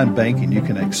online banking, you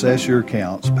can access your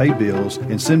accounts, pay bills,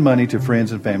 and send money to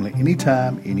friends and family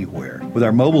anytime, anywhere? With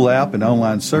our mobile app and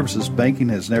online services, banking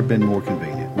has never been more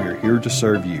convenient. We are here to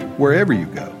serve you wherever you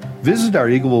go. Visit our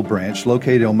Eagleville branch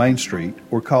located on Main Street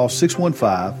or call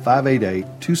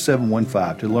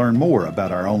 615-588-2715 to learn more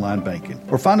about our online banking.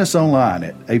 Or find us online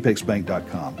at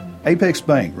apexbank.com. Apex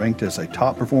Bank, ranked as a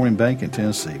top-performing bank in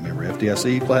Tennessee. Member FDIC,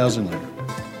 Equal Housing Lender.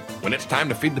 When it's time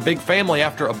to feed the big family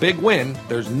after a big win,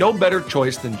 there's no better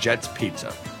choice than Jet's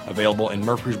Pizza. Available in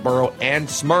Murfreesboro and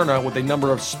Smyrna with a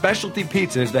number of specialty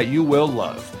pizzas that you will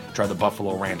love. Try the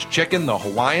Buffalo Ranch Chicken, the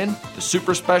Hawaiian, the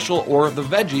Super Special, or the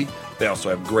Veggie. They also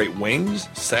have great wings,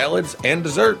 salads, and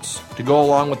desserts to go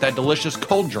along with that delicious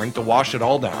cold drink to wash it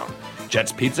all down.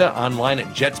 Jet's Pizza online at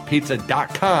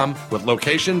jetspizza.com with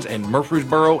locations in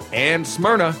Murfreesboro and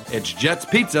Smyrna. It's Jet's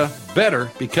Pizza,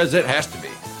 better because it has to be.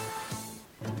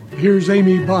 Here's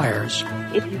Amy Byers.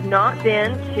 If you've not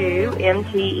been to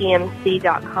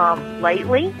mtemc.com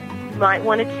lately, you might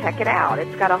want to check it out.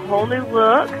 It's got a whole new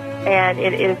look, and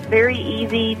it is very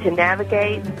easy to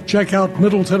navigate. Check out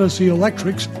Middle Tennessee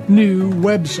Electric's new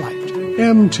website,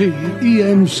 mtemc.com.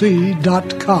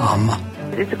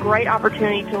 It's a great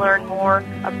opportunity to learn more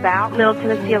about Middle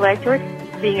Tennessee Electric,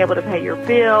 being able to pay your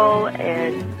bill,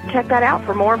 and check that out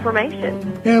for more information.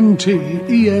 mtemc.com.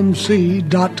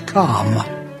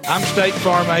 I'm State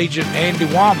Farm Agent Andy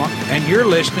Wama, and you're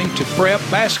listening to Prep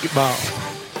Basketball.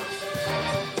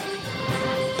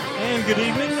 And good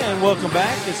evening, and welcome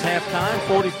back. It's halftime.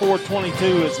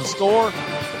 44-22 is the score,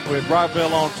 with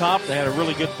Rockvale on top. They had a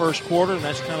really good first quarter, and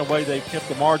that's the kind of way they kept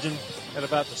the margin at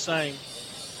about the same.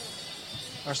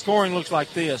 Our scoring looks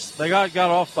like this. They got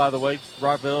off, by the way,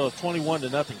 Rockvale, a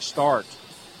 21-0 start.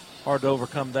 Hard to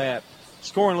overcome that.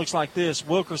 Scoring looks like this.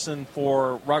 Wilkerson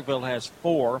for Rockvale has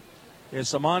 4.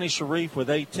 It's Amani Sharif with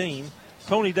 18.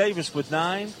 Tony Davis with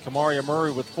 9. Kamaria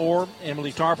Murray with 4.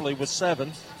 Emily Tarpley with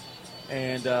 7.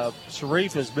 And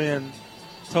Sharif has been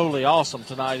totally awesome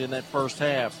tonight in that first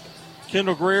half.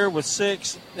 Kendall Greer with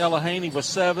 6. Ella Haney with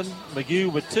 7.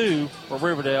 McGee with 2 for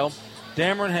Riverdale.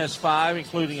 Dameron has 5,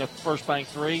 including a First Bank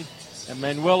 3. And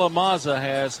Manuela Mazza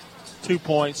has 2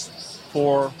 points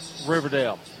for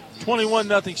Riverdale.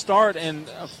 21-0 start. And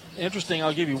interesting,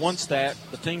 I'll give you one stat,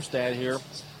 the team stat here.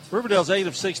 Riverdale's 8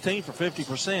 of 16 for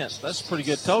 50%. That's a pretty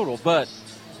good total. But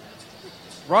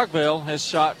Rockvale has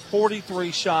shot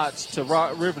 43 shots to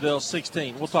Riverdale's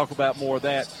 16. We'll talk about more of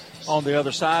that on the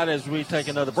other side as we take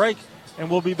another break. And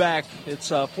we'll be back. It's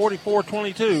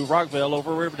 44-22, Rockvale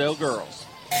over Riverdale girls.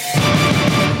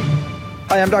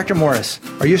 Hi, I'm Dr. Morris.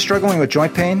 Are you struggling with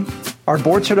joint pain? Our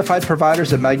board-certified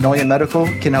providers at Magnolia Medical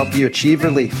can help you achieve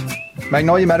relief.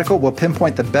 Magnolia Medical will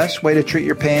pinpoint the best way to treat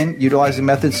your pain utilizing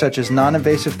methods such as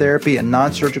non-invasive therapy and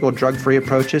non-surgical drug-free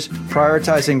approaches,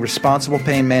 prioritizing responsible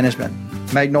pain management.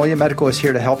 Magnolia Medical is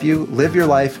here to help you live your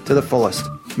life to the fullest.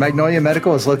 Magnolia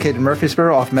Medical is located in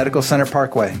Murfreesboro off Medical Center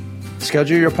Parkway.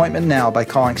 Schedule your appointment now by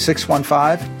calling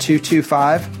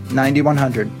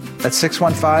 615-225-9100. That's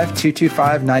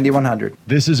 615-225-9100.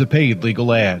 This is a paid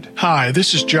legal ad. Hi,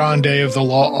 this is John Day of the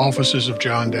Law Offices of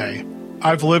John Day.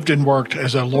 I've lived and worked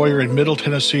as a lawyer in Middle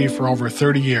Tennessee for over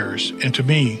 30 years, and to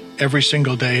me, every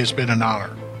single day has been an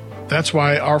honor. That's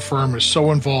why our firm is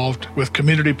so involved with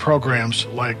community programs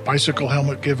like bicycle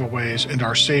helmet giveaways and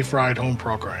our Safe Ride Home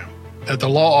program. At the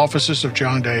Law Offices of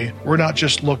John Day, we're not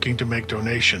just looking to make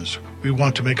donations. We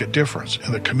want to make a difference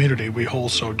in the community we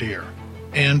hold so dear.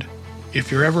 And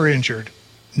if you're ever injured,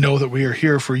 know that we are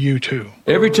here for you too.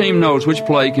 Every team knows which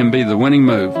play can be the winning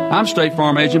move. I'm State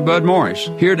Farm Agent Bud Morris,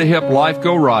 here to help life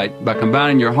go right by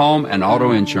combining your home and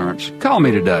auto insurance. Call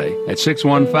me today at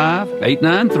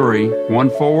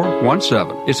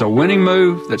 615-893-1417. It's a winning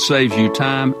move that saves you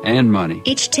time and money.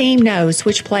 Each team knows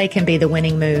which play can be the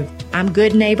winning move. I'm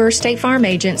good neighbor State Farm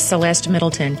Agent Celeste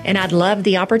Middleton, and I'd love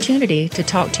the opportunity to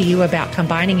talk to you about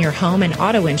combining your home and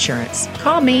auto insurance.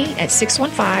 Call me at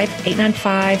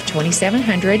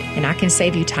 615-895-2700, and I can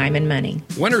save you time and money.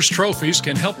 Winners Trophies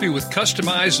can help you with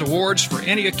customized awards for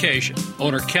any occasion.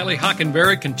 Owner Kelly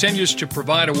Hockenberry continues to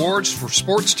provide awards for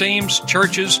sports teams,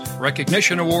 churches,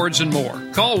 recognition awards, and more.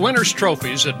 Call Winners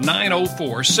Trophies at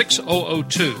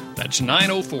 904-6002. That's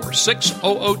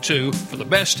 904-6002 for the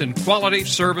best in quality,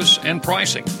 service, and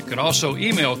pricing. You can also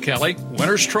email Kelly,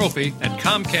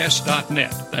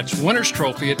 winnerstrophy@comcast.net. That's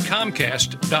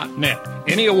winnerstrophy@comcast.net.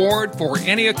 Any award for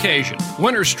any occasion.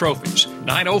 Winners Trophies,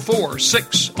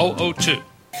 904-6002.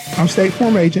 I'm State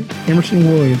Farm Agent Emerson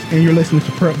Williams, and you're listening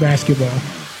to Prep Basketball.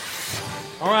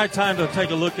 All right, time to take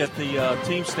a look at the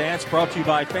team stats brought to you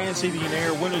by Fancy the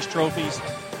Air, Winners Trophies,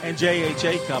 and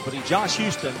JHA Company, Josh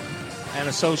Houston and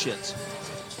Associates.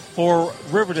 For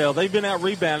Riverdale, they've been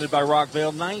out-rebounded by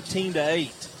Rockvale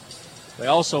 19-8. They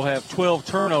also have 12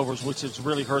 turnovers, which has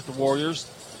really hurt the Warriors.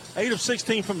 8 of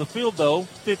 16 from the field, though,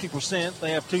 50%.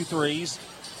 They have 2 threes,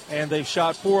 and they've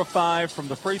shot 4 of 5 from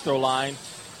the free throw line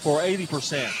for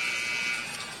 80%.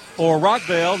 For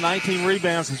Rockvale, 19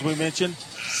 rebounds, as we mentioned,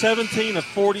 17 of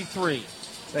 43.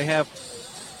 They have,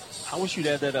 I wish you'd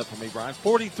add that up for me, Brian,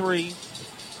 43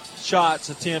 shots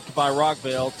attempted by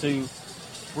Rockvale to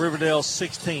Riverdale's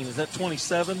 16. Is that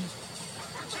 27?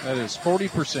 That is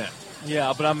 40%.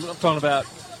 Yeah, but I'm talking about,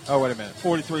 oh, wait a minute,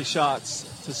 43 shots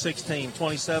to 16,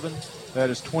 27? That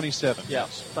is 27.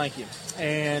 Yes, thank you.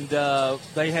 And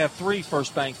they have 3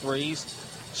 first bank threes.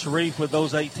 Sharif with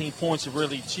those 18 points,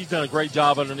 she's done a great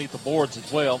job underneath the boards as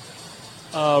well.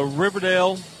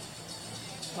 Riverdale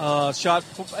shot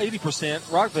 80%.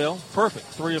 Rockvale, perfect,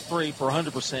 3 of 3 for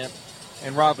 100%.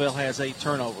 And Rockvale has 8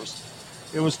 turnovers.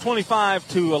 It was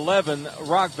 25-11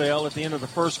 Rockvale at the end of the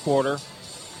first quarter,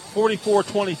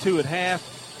 44-22 at half,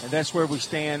 and that's where we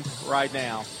stand right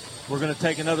now. We're going to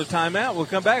take another timeout. We'll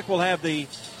come back. We'll have the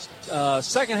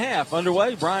second half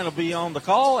underway. Brian will be on the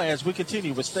call as we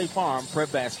continue with State Farm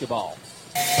Prep Basketball.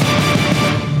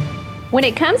 When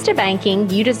it comes to banking,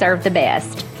 you deserve the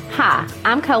best. Hi,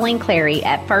 I'm Colleen Clary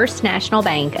at First National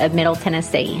Bank of Middle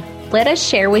Tennessee. Let us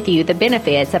share with you the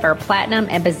benefits of our Platinum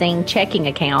and Bazing checking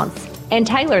accounts and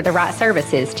tailor the right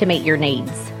services to meet your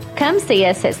needs. Come see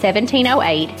us at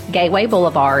 1708 Gateway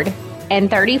Boulevard and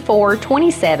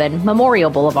 3427 Memorial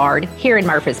Boulevard here in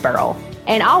Murfreesboro,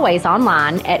 and always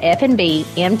online at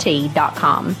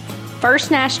fnbmt.com.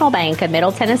 First National Bank of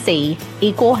Middle Tennessee,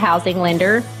 Equal Housing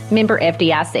Lender, member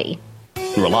FDIC.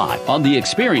 Rely on the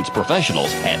experienced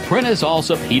professionals at Prentice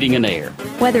Allsup Heating and Air.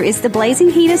 Whether it's the blazing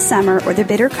heat of summer or the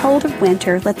bitter cold of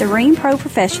winter, let the Rheem Pro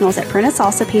professionals at Prentice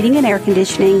Allsup Heating and Air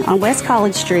Conditioning on West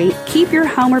College Street keep your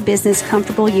home or business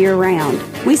comfortable year-round.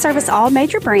 We service all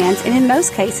major brands and in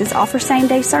most cases offer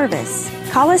same-day service.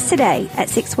 Call us today at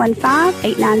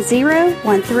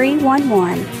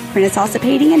 615-890-1311. Prentice Allsup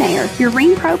Heating and Air, your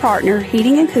Rheem Pro partner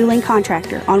heating and cooling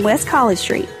contractor on West College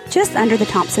Street, just under the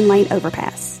Thompson Lane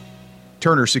overpass.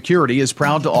 Turner Security is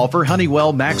proud to offer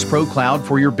Honeywell Max Pro Cloud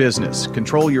for your business.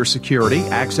 Control your security,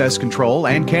 access control,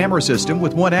 and camera system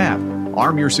with one app.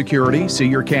 Arm your security, see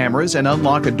your cameras, and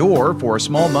unlock a door for a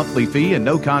small monthly fee and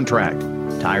no contract.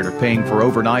 Tired of paying for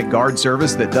overnight guard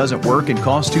service that doesn't work and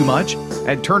costs too much?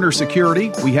 At Turner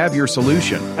Security, we have your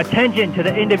solution. Attention to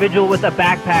the individual with a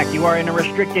backpack. You are in a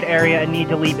restricted area and need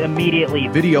to leave immediately.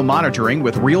 Video monitoring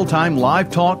with real-time live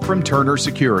talk from Turner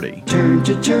Security. Turn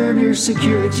to Turner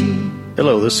Security.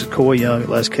 Hello, this is Coy Young at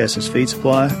Lascassas Feed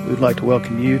Supply. We'd like to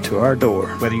welcome you to our door.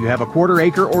 Whether you have a quarter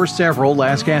acre or several,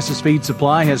 Lascassas Feed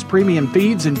Supply has premium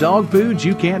feeds and dog foods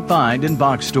you can't find in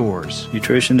box stores.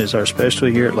 Nutrition is our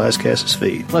specialty here at Lascassas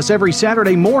Feed. Plus, every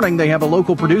Saturday morning they have a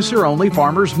local producer-only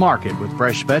farmers market with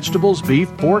fresh vegetables, beef,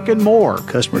 pork, and more.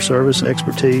 Customer service and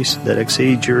expertise that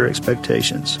exceeds your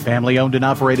expectations. Family owned and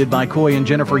operated by Coy and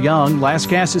Jennifer Young,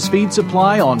 Lascassas Feed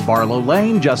Supply on Barlow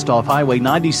Lane, just off Highway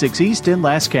 96 East in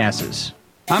Lascassas.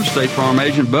 I'm State Farm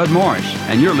Agent Bud Morris,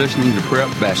 and you're listening to Prep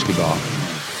Basketball.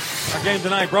 Our game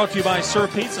tonight brought to you by Sir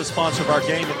Pizza, sponsor of our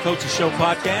Game and Coaches Show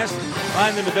podcast.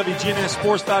 Find them at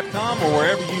WGNSSports.com or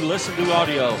wherever you listen to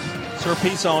audio. Sir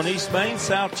Pizza on East Main,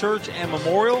 South Church, and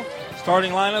Memorial.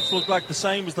 Starting lineups look like the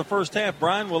same as the first half.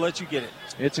 Brian, we'll let you get it.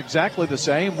 It's exactly the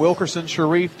same. Wilkerson,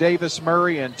 Sharif, Davis,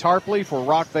 Murray, and Tarpley for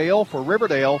Rockvale. For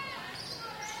Riverdale,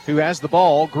 who has the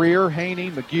ball, Greer,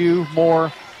 Haney, McGew,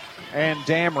 Moore, and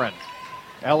Dameron.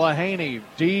 Ella Haney,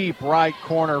 deep right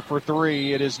corner for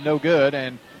three. It is no good,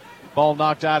 and ball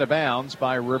knocked out of bounds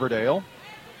by Riverdale.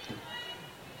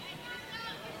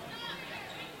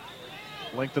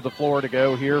 Length of the floor to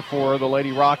go here for the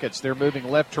Lady Rockets. They're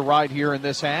moving left to right here in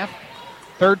this half.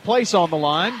 Third place on the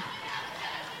line.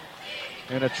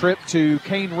 And a trip to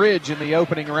Cane Ridge in the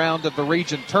opening round of the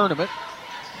region tournament.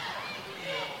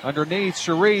 Underneath,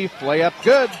 Sharif, layup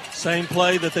good. Same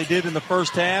play that they did in the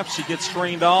first half. She gets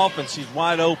screened off, and she's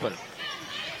wide open.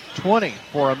 20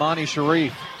 for Amani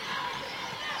Sharif.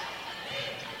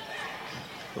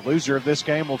 The loser of this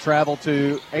game will travel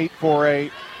to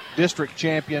 8-4-8 district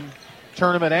champion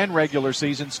tournament and regular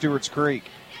season, Stewart's Creek.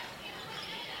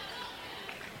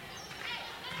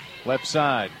 Left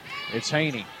side, it's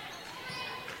Haney.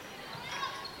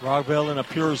 Rockville in a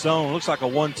pure zone. Looks like a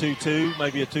 1-2-2,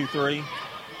 maybe a 2-3.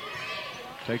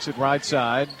 Takes it right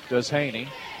side, does Haney.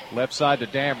 Left side to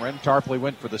Dameron. Tarpley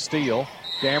went for the steal.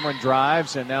 Dameron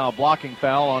drives, and now a blocking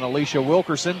foul on Alicia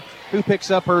Wilkerson, who picks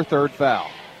up her third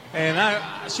foul. And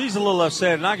she's a little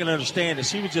upset, and I can understand it.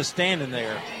 She was just standing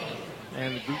there,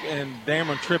 and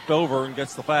Dameron tripped over and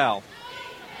gets the foul.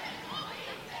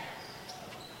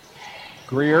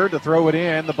 Greer to throw it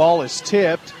in. The ball is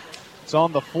tipped. It's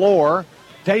on the floor.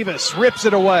 Davis rips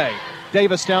it away.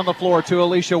 Davis down the floor to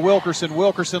Alicia Wilkerson.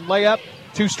 Wilkerson layup.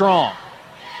 Too strong.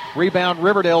 Rebound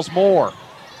Riverdale's Moore.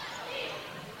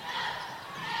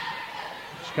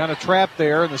 She's kind of trapped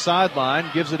there in the sideline.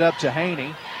 Gives it up to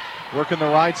Haney. Working the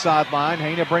right sideline.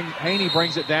 Haney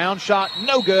brings it down. Shot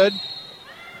no good.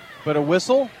 But a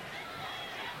whistle.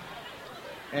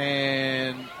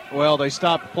 And, well, they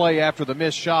stopped play after the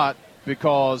missed shot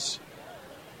because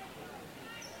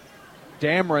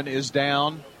Dameron is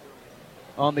down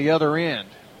on the other end.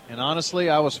 And honestly,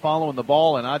 I was following the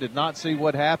ball, and I did not see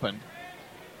what happened.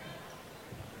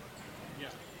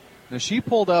 Now, she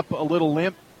pulled up a little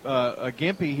limp, a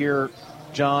gimpy here,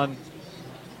 John,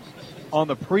 on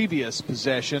the previous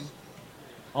possession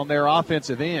on their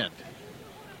offensive end.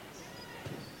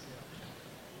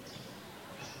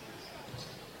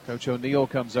 Coach O'Neill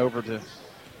comes over to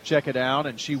check it out,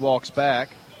 and she walks back.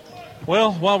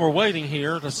 Well, while we're waiting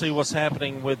here to see what's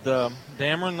happening with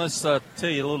Dameron, let's tell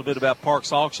you a little bit about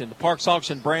Parks Auction. The Parks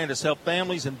Auction brand has helped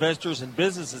families, investors, and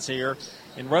businesses here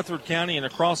in Rutherford County and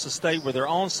across the state with their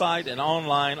on-site and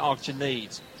online auction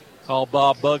needs. Call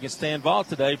Bob Bugg and Stan Vaught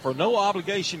today for no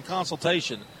obligation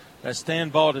consultation. That's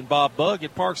Stan Vaught and Bob Bugg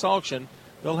at Parks Auction.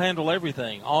 They'll handle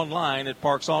everything online at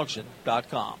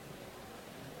parksauction.com.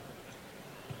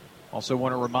 Also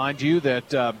want to remind you that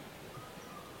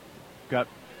got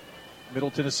Middle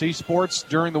Tennessee sports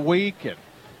during the week, and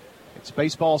it's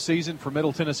baseball season for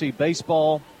Middle Tennessee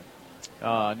baseball.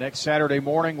 Next Saturday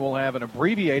morning, we'll have an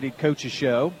abbreviated coaches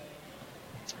show,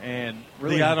 and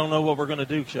really, I don't know what we're going to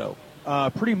do show.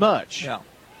 Pretty much, yeah,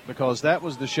 because that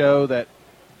was the show that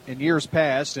in years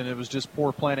past, and it was just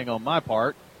poor planning on my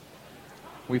part.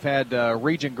 We've had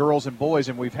region girls and boys,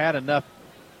 and we've had enough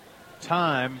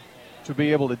time to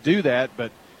be able to do that,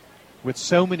 but with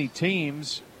so many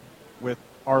teams, with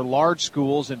our large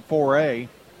schools in 4A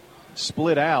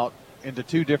split out into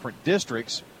two different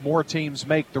districts, more teams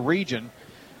make the region.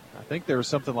 I think there's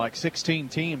something like 16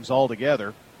 teams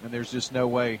altogether, and there's just no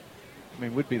way. I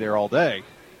mean, we'd be there all day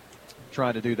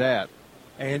trying to do that.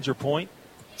 And your point?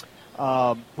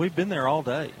 We've been there all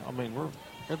day. I mean,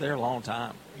 we're there a long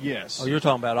time. Yes. Oh, you're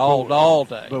talking about all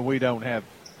day. But we don't have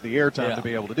the airtime to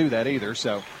be able to do that either,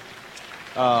 so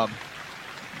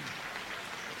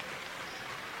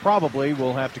probably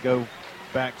we'll have to go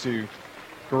back to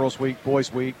Girls Week,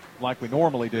 Boys Week, like we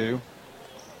normally do,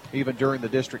 even during the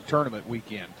district tournament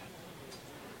weekend.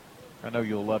 I know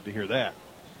you'll love to hear that.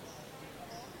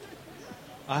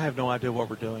 I have no idea what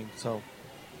we're doing, so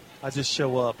I just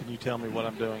show up and you tell me what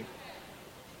I'm doing.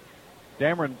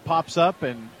 Dameron pops up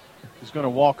and is going to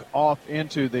walk off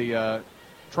into the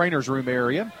trainer's room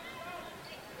area.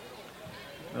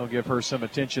 They'll give her some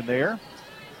attention there.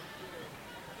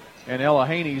 And Ella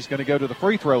Haney is going to go to the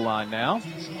free throw line now.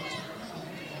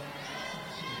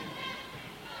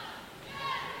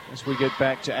 As we get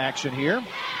back to action here.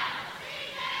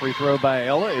 Free throw by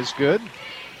Ella is good.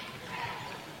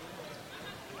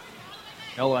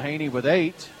 Ella Haney with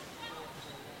 8.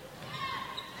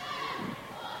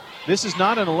 This is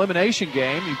not an elimination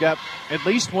game. You've got at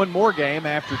least one more game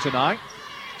after tonight.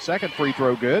 Second free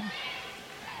throw good.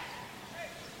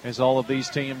 As all of these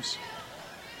teams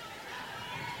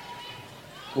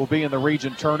will be in the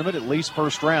region tournament, at least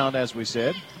first round, as we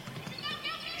said.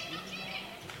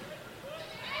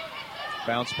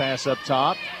 Bounce pass up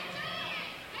top.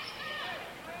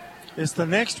 It's the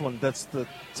next one that's the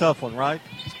tough one, right?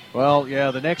 Well,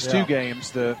 yeah, the next two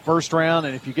games, the first round,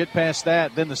 and if you get past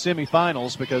that, then the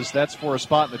semifinals, because that's for a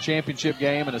spot in the championship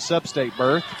game and a sub-state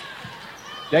berth.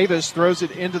 Davis throws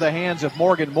it into the hands of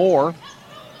Morgan Moore.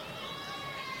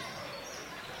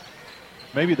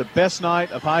 Maybe the best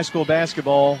night of high school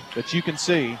basketball that you can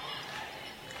see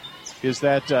is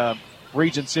that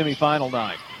region semifinal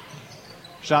night.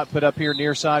 Shot put up here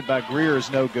near side by Greer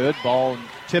is no good. Ball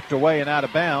tipped away and out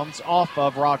of bounds off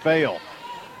of Rockvale.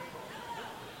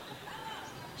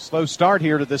 Slow start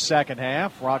here to this second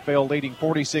half. Rockvale leading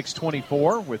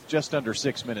 46-24 with just under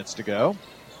 6 minutes to go.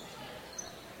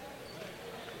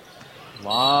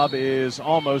 Lob is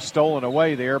almost stolen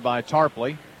away there by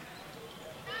Tarpley.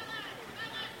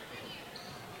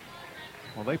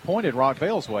 Well, they pointed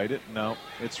Rockvale's way. No,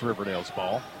 it's Riverdale's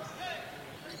ball.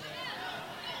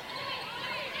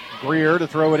 Greer to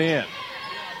throw it in.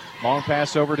 Long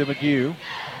pass over to McGue.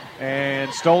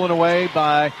 And stolen away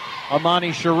by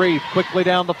Amani Sharif. Quickly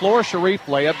down the floor. Sharif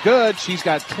layup good. She's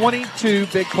got 22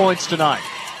 big points tonight.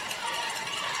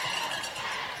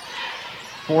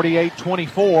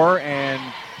 48-24,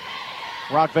 and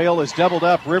Rockvale has doubled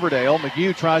up Riverdale.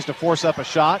 McGue tries to force up a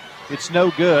shot. It's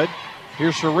no good.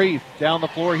 Here's Sharif down the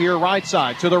floor here, right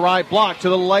side. To the right block, to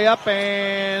the layup,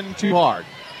 and too hard.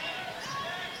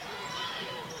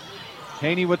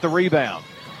 Haney with the rebound.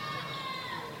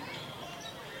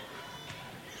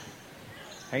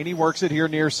 Haney works it here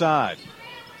near side.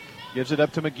 Gives it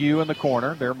up to McGue in the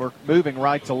corner. They're moving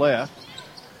right to left.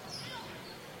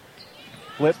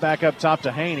 Flip back up top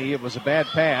to Haney. It was a bad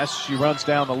pass. She runs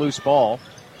down the loose ball.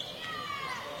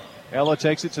 Ella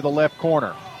takes it to the left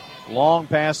corner. Long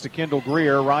pass to Kendall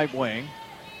Greer, right wing.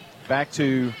 Back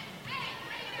to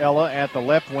Ella at the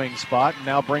left wing spot, and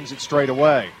now brings it straight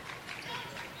away.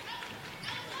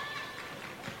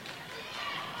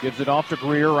 Gives it off to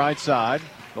Greer, right side.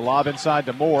 The lob inside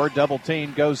to Moore. Double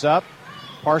team goes up.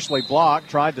 Partially blocked.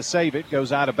 Tried to save it.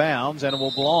 Goes out of bounds, and it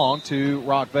will belong to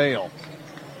Rockvale.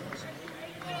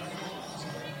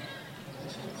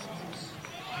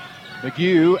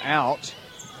 McGue out.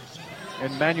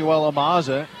 And Manuela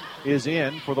Maza is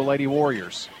in for the Lady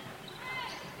Warriors.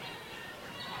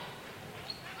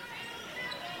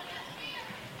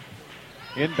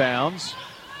 Inbounds.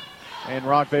 And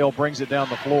Rockvale brings it down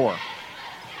the floor.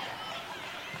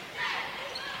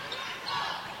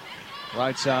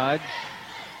 Right side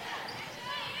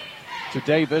to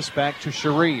Davis, back to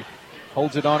Sharif.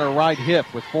 Holds it on her right hip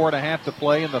with 4.5 to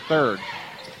play in the third.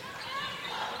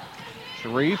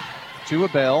 Sharif to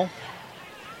Abell.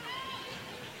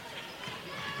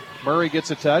 Murray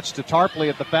gets a touch to Tarpley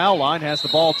at the foul line, has the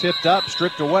ball tipped up,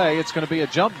 stripped away. It's going to be a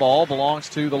jump ball, belongs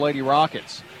to the Lady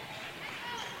Rockets.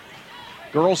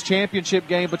 Girls championship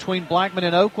game between Blackman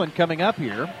and Oakland coming up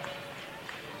here.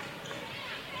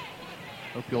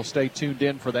 Hope you'll stay tuned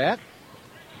in for that.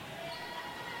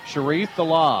 Sharif, the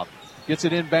lob. Gets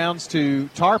it inbounds to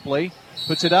Tarpley.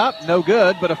 Puts it up, no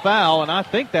good, but a foul. And I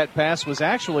think that pass was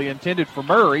actually intended for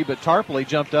Murray, but Tarpley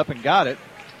jumped up and got it.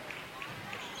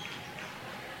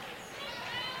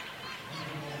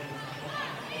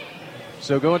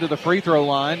 So going to the free throw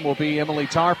line will be Emily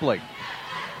Tarpley.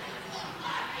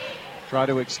 Try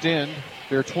to extend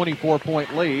their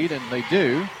 24-point lead, and they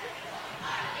do.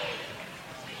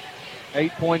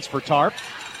 8 points for Tarp.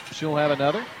 She'll have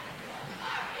another.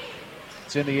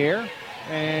 It's in the air,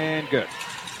 and good.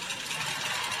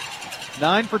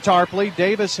 9 for Tarpley.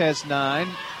 Davis has 9,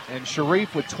 and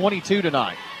Sharif with 22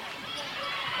 tonight.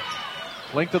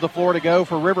 Length of the floor to go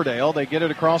for Riverdale. They get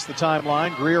it across the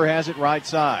timeline. Greer has it right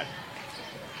side.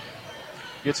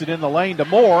 Gets it in the lane to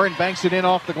Moore and banks it in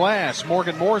off the glass.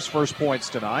 Morgan Moore's first points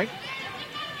tonight.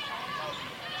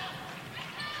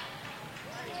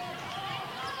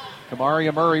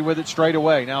 Kamaria Murray with it straight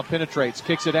away. Now penetrates,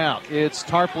 kicks it out. It's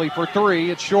Tarpley for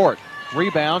three. It's short.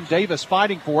 Rebound. Davis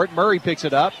fighting for it. Murray picks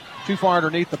it up. Too far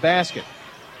underneath the basket.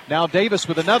 Now Davis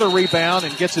with another rebound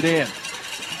and gets it in.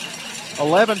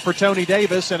 11 for Tony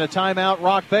Davis and a timeout.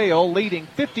 Rockvale leading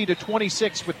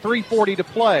 50-26 with 3:40 to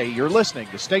play. You're listening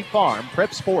to State Farm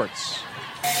Prep Sports.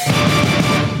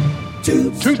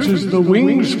 Toots is the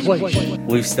wings place.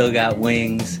 We've still got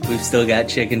wings. We've still got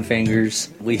chicken fingers.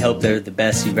 We hope they're the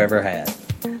best you've ever had.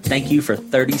 Thank you for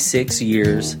 36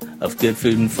 years of good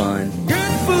food and fun.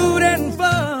 Good food and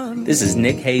fun. This is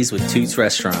Nick Hayes with Toots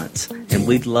Restaurants, and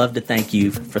we'd love to thank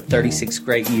you for 36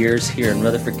 great years here in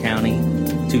Rutherford County.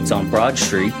 Toots on Broad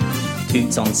Street,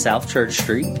 Toots on South Church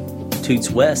Street, Toots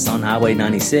West on Highway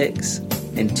 96,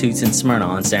 and Toots in Smyrna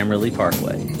on Sam Ridley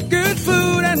Parkway. Good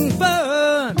food and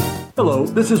fun. Hello,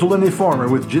 this is Lenny Farmer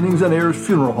with Jennings & Ayers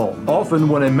Funeral Home. Often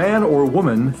when a man or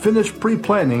woman finish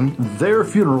pre-planning their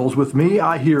funerals with me,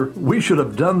 I hear, "We should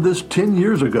have done this 10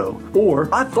 years ago." Or,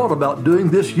 "I thought about doing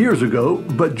this years ago,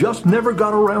 but just never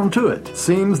got around to it."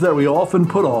 Seems that we often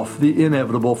put off the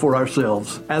inevitable for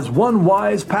ourselves. As one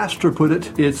wise pastor put it,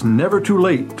 it's never too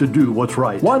late to do what's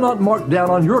right. Why not mark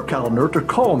down on your calendar to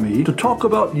call me to talk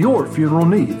about your funeral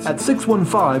needs at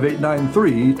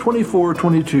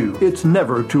 615-893-2422. It's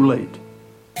never too late.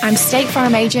 I'm State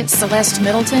Farm Agent Celeste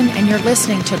Middleton, and you're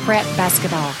listening to Prep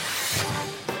Basketball.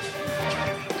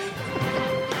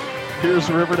 Here's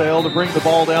Riverdale to bring the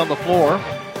ball down the floor.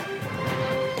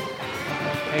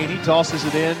 Haney tosses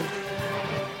it in.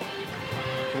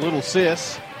 A little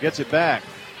sis gets it back.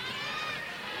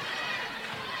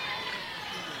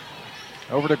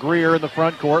 Over to Greer in the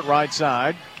front court, right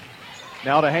side.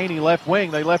 Now to Haney, left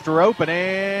wing. They left her open,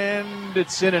 and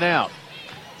it's in and out.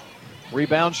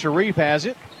 Rebound, Sharif has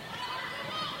it.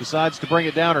 Decides to bring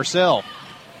it down herself.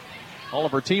 All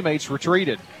of her teammates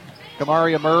retreated.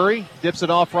 Kamaria Murray dips it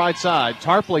off right side.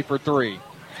 Tarpley for three.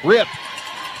 Rip.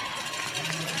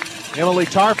 Emily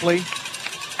Tarpley,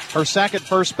 her second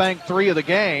first bank three of the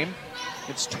game.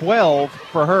 It's 12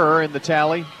 for her in the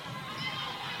tally.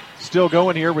 Still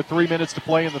going here with 3 minutes to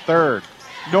play in the third.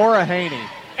 Nora Haney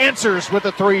answers with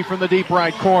a three from the deep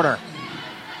right corner.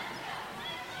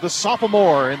 The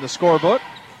sophomore in the scorebook.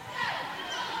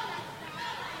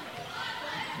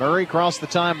 Murray crossed the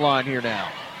timeline here now.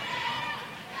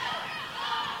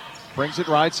 Brings it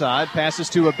right side. Passes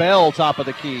to Abell, top of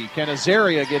the key. Can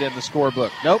Azaria get in the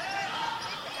scorebook? Nope.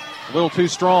 A little too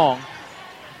strong.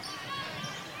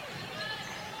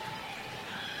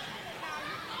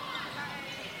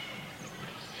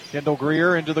 Kendall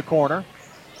Greer into the corner.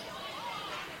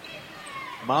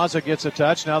 Mazza gets a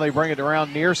touch. Now they bring it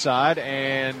around near side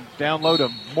and down low to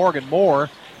Morgan Moore.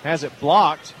 Has it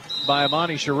blocked by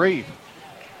Amani Sharif.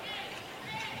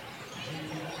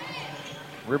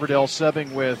 Riverdale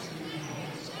subbing with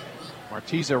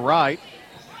Martiza Wright.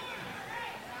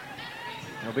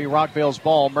 It'll be Rockvale's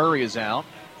ball. Murray is out.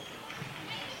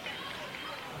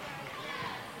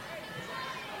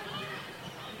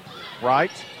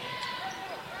 Wright.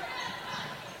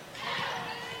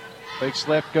 Fakes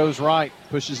left, goes right,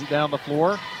 pushes it down the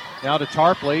floor. Now to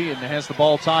Tarpley and has the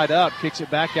ball tied up. Kicks it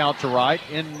back out to Wright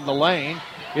in the lane.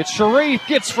 It's Sharif,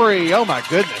 gets free. Oh my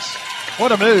goodness.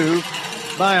 What a move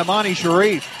by Amani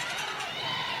Sharif.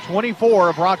 24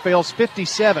 of Rockvale's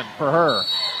 57 for her.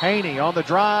 Haney on the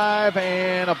drive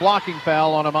and a blocking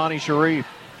foul on Amani Sharif.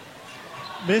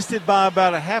 Missed it by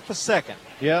about a half a second.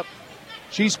 Yep.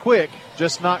 She's quick,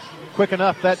 just not quick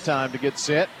enough that time to get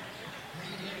set.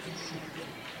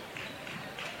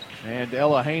 And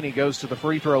Ella Haney goes to the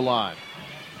free throw line.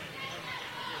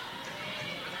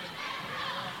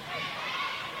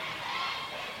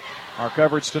 Our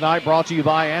coverage tonight brought to you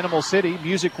by Animal City,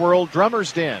 Music World,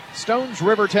 Drummers Den, Stones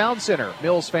River Town Center,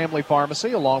 Mills Family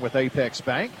Pharmacy, along with Apex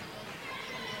Bank.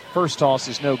 First toss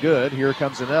is no good. Here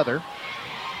comes another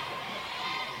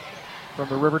from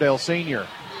the Riverdale senior.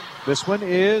 This one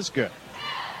is good.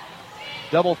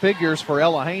 Double figures for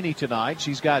Ella Haney tonight.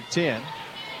 She's got 10.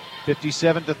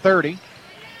 57-30.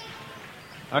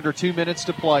 Under 2 minutes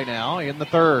to play now in the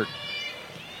third.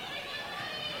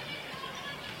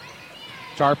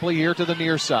 Tarpley here to the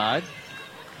near side.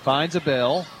 Finds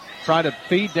Abell. Trying to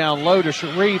feed down low to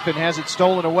Sharif and has it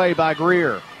stolen away by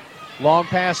Greer. Long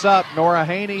pass up. Nora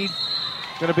Haney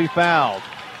going to be fouled.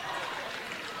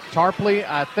 Tarpley,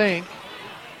 I think,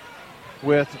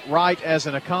 with Wright as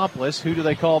an accomplice. Who do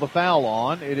they call the foul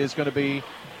on? It is going to be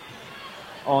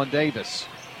on Davis.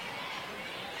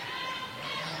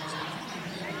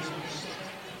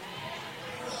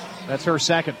 That's her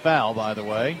second foul, by the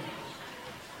way.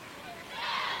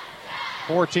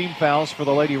 4 team fouls for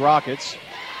the Lady Rockets.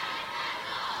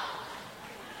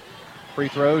 Free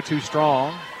throw too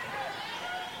strong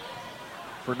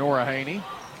for Nora Haney.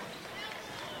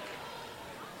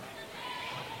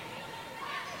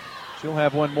 She'll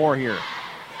have one more here.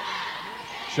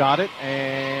 Shot it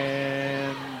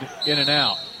and in and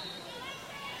out.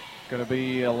 Going to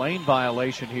be a lane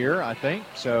violation here, I think.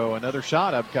 So another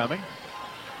shot upcoming.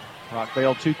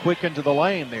 Rockvale too quick into the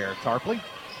lane there. Tarpley.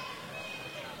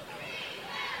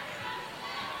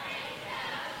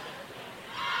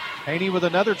 Haney with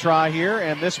another try here,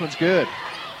 and this one's good.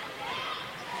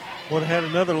 Would have had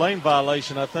another lane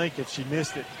violation, I think, if she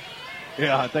missed it.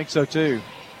 Yeah, I think so too.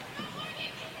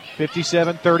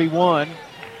 57-31.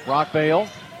 Rockvale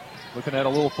looking at a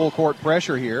little full court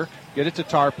pressure here. Get it to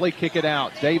Tarpley, kick it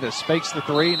out. Davis fakes the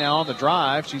three, now on the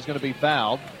drive. She's going to be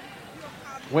fouled.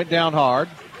 Went down hard.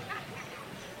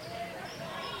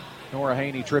 Nora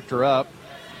Haney tripped her up.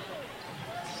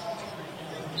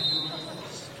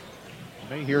 You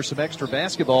may hear some extra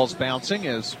basketballs bouncing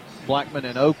as Blackman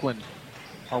and Oakland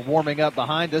are warming up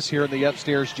behind us here in the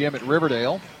upstairs gym at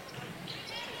Riverdale.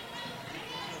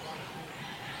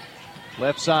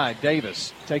 Left side,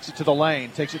 Davis takes it to the lane,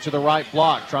 takes it to the right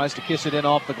block, tries to kiss it in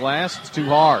off the glass. It's too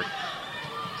hard.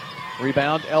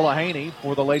 Rebound, Ella Haney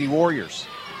for the Lady Warriors.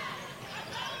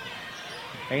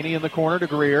 Haney in the corner to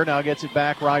Greer, now gets it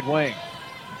back right wing.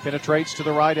 Penetrates to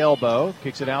the right elbow,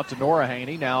 kicks it out to Nora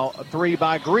Haney. Now a three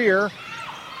by Greer,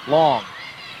 long.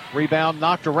 Rebound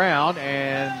knocked around,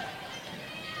 and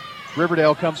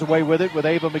Riverdale comes away with it with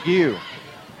Ava McGue.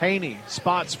 Haney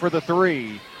spots for the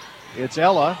three. It's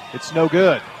Ella. It's no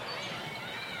good.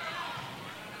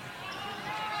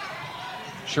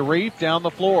 Sharif down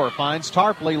the floor, finds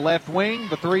Tarpley left wing.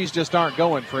 The threes just aren't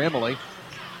going for Emily.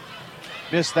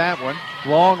 Missed that one.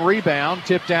 Long rebound,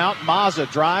 tipped out.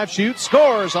 Mazza drive, shoots,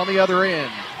 scores on the other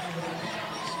end.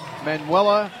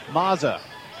 Manuela Mazza.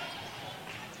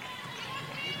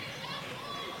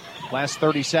 Last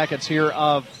 30 seconds here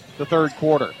of the third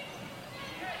quarter.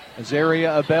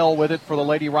 Azaria Abel with it for the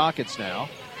Lady Rockets now.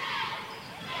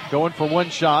 Going for one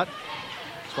shot.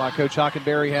 That's why Coach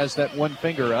Hockenberry has that one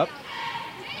finger up.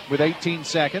 With 18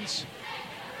 seconds.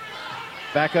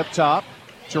 Back up top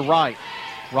to Wright.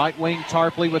 Right wing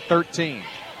Tarpley with 13.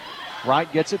 Wright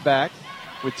gets it back.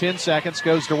 With 10 seconds,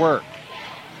 goes to work.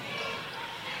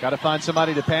 Got to find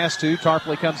somebody to pass to.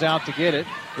 Tarpley comes out to get it.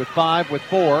 With 5, with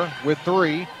 4, with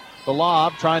 3. The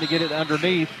lob, trying to get it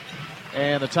underneath.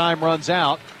 And the time runs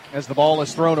out as the ball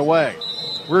is thrown away.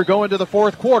 We're going to the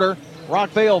fourth quarter.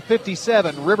 Rockvale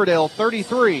 57, Riverdale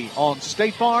 33 on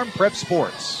State Farm Prep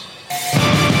Sports.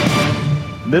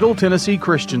 Middle Tennessee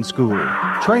Christian School,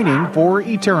 training for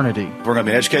eternity. We're going to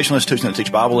be an educational institution that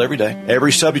teach Bible every day.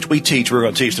 Every subject we teach, we're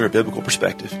going to teach through a biblical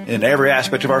perspective. In every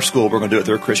aspect of our school, we're going to do it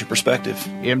through a Christian perspective.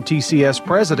 MTCS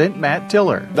President Matt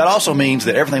Tiller. That also means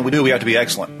that everything we do, we have to be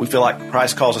excellent. We feel like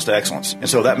Christ calls us to excellence. And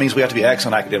so that means we have to be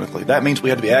excellent academically. That means we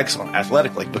have to be excellent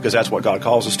athletically because that's what God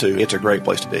calls us to. It's a great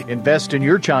place to be. Invest in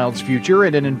your child's future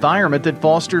in an environment that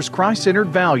fosters Christ-centered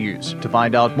values. To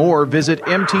find out more, visit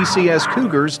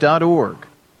mtcscougars.org.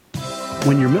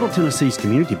 When you're Middle Tennessee's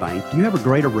community bank, you have a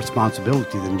greater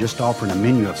responsibility than just offering a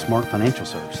menu of smart financial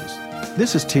services.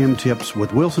 This is Tim Tips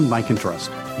with Wilson Bank and Trust.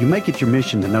 You make it your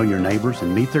mission to know your neighbors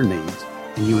and meet their needs,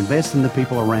 and you invest in the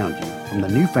people around you, from the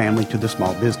new family to the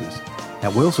small business.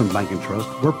 At Wilson Bank and Trust,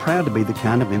 we're proud to be the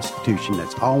kind of institution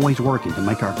that's always working to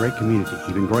make our great community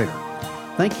even greater.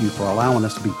 Thank you for allowing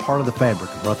us to be part of the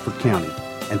fabric of Rutherford County,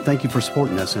 and thank you for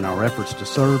supporting us in our efforts to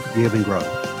serve, give, and grow.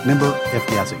 Member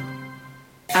FDIC.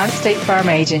 I'm State Farm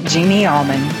Agent Jeannie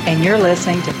Allman, and you're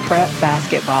listening to Prep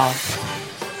Basketball.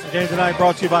 The game tonight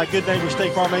brought to you by good neighbor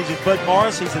State Farm Agent Bud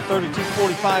Morris. He's at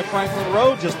 3245 Franklin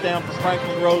Road, just down from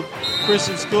Franklin Road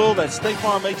Christian School. That's State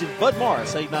Farm Agent Bud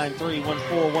Morris,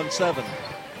 893-1417.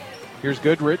 Here's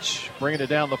Goodrich bringing it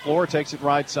down the floor, takes it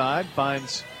right side,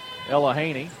 finds Ella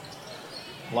Haney.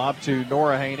 Lob to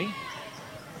Nora Haney.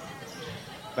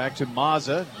 Back to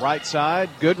Mazza, right side.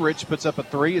 Goodrich puts up a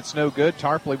three. It's no good.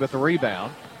 Tarpley with the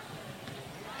rebound.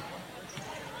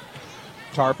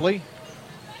 Tarpley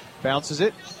bounces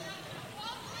it.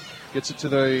 Gets it to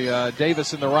the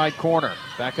Davis in the right corner.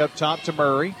 Back up top to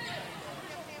Murray.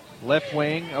 Left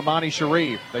wing, Amani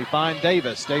Sharif. They find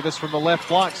Davis. Davis from the left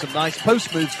block. Some nice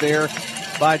post moves there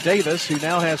by Davis, who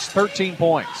now has 13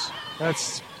 points.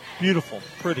 That's beautiful,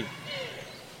 pretty.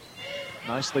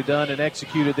 Nicely done and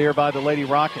executed there by the Lady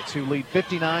Rockets, who lead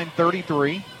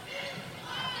 59-33.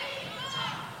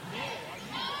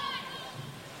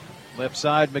 Left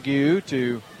side, McGue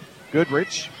to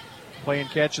Goodrich. Playing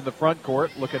catch in the front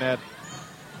court, looking at,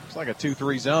 looks like a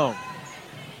 2-3 zone.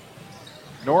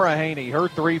 Nora Haney, her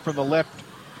three from the left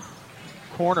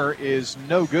corner is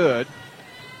no good.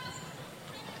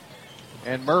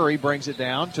 And Murray brings it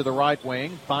down to the right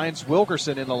wing, finds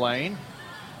Wilkerson in the lane.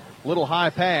 Little high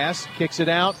pass, kicks it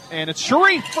out, and it's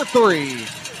Sharif for three.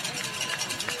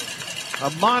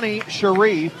 Amani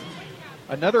Sharif,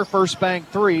 another first bank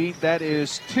three. That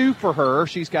is 2 for her.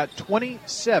 She's got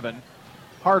 27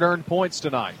 hard-earned points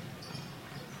tonight.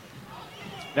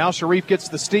 Now Sharif gets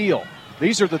the steal.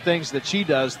 These are the things that she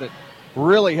does that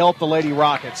really help the Lady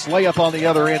Rockets. Layup on the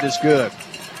other end is good.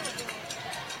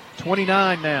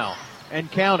 29 now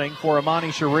and counting for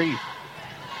Amani Sharif.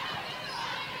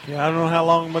 Yeah, I don't know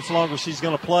how much longer she's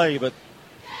going to play, but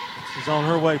she's on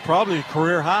her way, probably a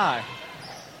career high.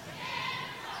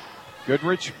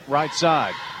 Goodrich, right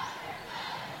side.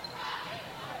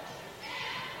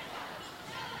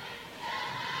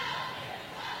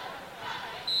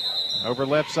 Over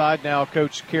left side now,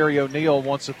 Coach Kerry O'Neill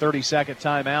wants a 30-second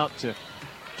timeout to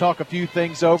talk a few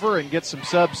things over and get some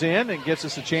subs in, and gets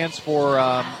us a chance for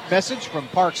a message from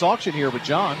Parks Auction here with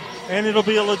John. And it'll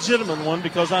be a legitimate one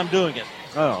because I'm doing it.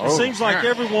 It seems like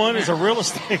everyone is a real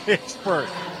estate expert.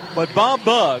 But Bob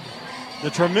Bugg, the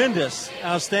tremendous,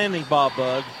 outstanding Bob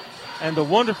Bugg, and the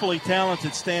wonderfully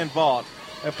talented Stan Vaught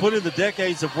have put in the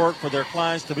decades of work for their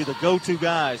clients to be the go-to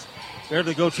guys. They're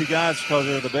the go-to guys because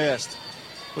they're the best.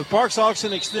 With Parks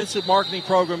Auction extensive marketing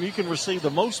program, you can receive the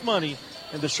most money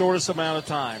in the shortest amount of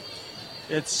time.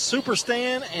 It's Super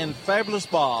Stan and Fabulous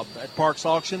Bob at Parks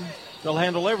Auction. They'll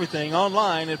handle everything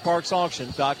online at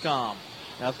parksauction.com.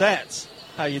 Now that's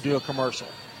how you do a commercial.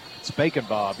 It's Bacon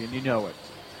Bob, and you know it.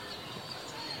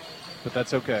 But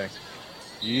that's okay.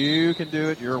 You can do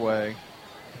it your way.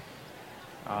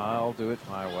 I'll do it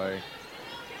my way.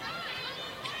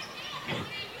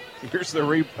 Here's the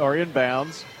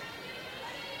inbounds.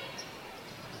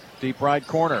 Deep right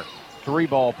corner. 3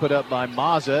 ball put up by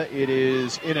Mazza. It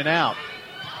is in and out.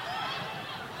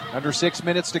 Under 6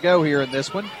 minutes to go here in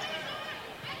this one.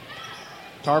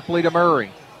 Tarpley to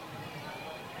Murray.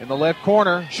 In the left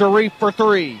corner, Sharif for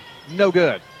 3. No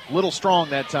good. Little strong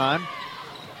that time.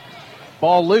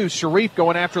 Ball loose. Sharif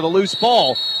going after the loose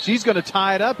ball. She's going to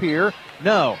tie it up here.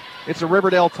 No. It's a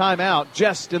Riverdale timeout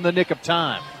just in the nick of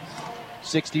time.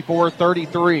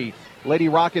 64-33. Lady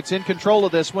Rockets in control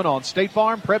of this one on State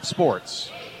Farm Prep Sports.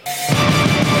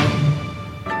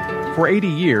 For 80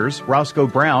 years, Roscoe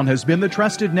Brown has been the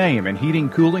trusted name in heating,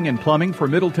 cooling, and plumbing for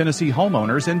Middle Tennessee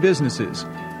homeowners and businesses.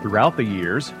 Throughout the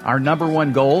years, our number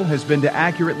one goal has been to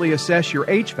accurately assess your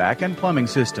HVAC and plumbing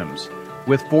systems.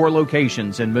 With 4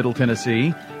 locations in Middle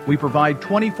Tennessee, we provide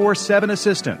 24/7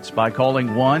 assistance by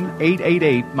calling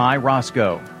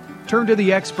 1-888-MY-ROSCOE. Turn to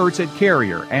the experts at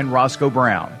Carrier and Roscoe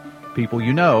Brown. People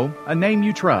you know, a name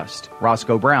you trust.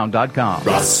 RoscoeBrown.com.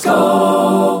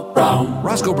 Roscoe Brown.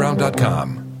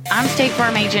 RoscoeBrown.com. I'm State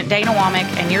Farm Agent Dana Womack,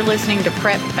 and you're listening to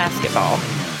Prep Basketball.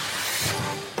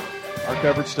 Our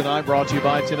coverage tonight brought to you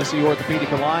by Tennessee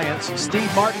Orthopedic Alliance,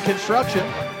 Steve Martin Construction,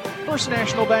 First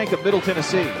National Bank of Middle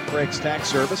Tennessee, Craig's Tax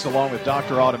Service, along with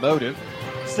Dr. Automotive.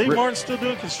 Steve Martin still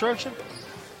doing construction?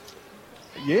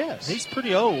 Yes. He's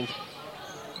pretty old.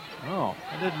 Oh,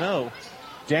 I didn't know.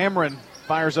 Dameron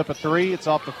fires up a 3. It's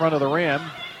off the front of the rim.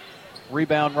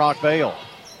 Rebound, Rockvale.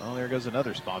 Oh, there goes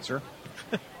another sponsor.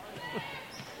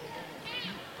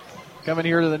 Coming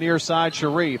here to the near side,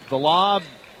 Sharif. The lob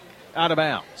out of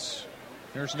bounds.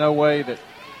 There's no way that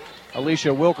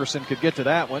Alicia Wilkerson could get to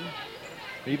that one,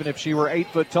 even if she were 8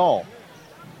 foot tall.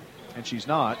 And she's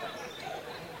not.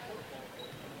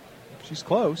 She's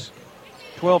close.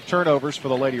 12 turnovers for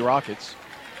the Lady Rockets.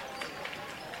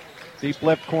 Deep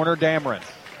left corner, Dameron.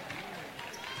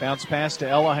 Bounce pass to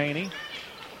Ella Haney.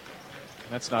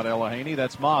 That's not Ella Haney,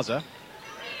 that's Mazza.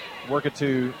 Work it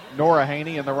to Nora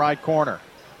Haney in the right corner.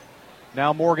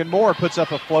 Now Morgan Moore puts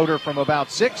up a floater from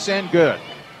about 6 and good.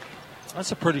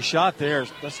 That's a pretty shot there.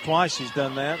 That's twice she's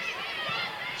done that.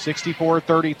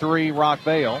 64-33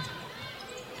 Rockvale.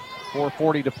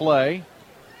 4:40 to play.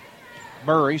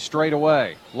 Murray straight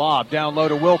away. Lob down low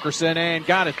to Wilkerson and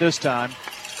got it this time.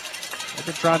 They've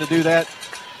been trying to do that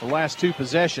the last 2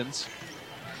 possessions.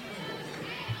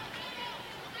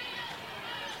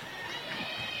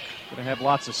 Going to have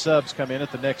lots of subs come in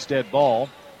at the next dead ball.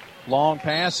 Long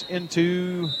pass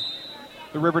into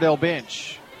the Riverdale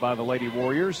bench by the Lady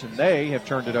Warriors, and they have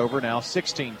turned it over now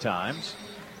 16 times.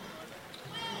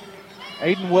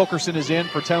 Aiden Wilkerson is in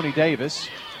for Tony Davis.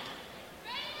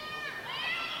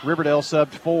 Riverdale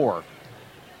subbed 4.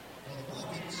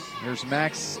 Here's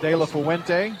Max De La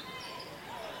Fuente.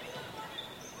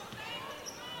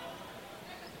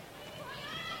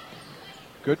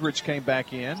 Goodrich came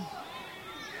back in.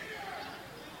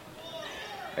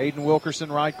 Aiden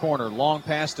Wilkerson, right corner. Long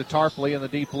pass to Tarpley in the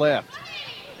deep left.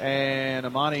 And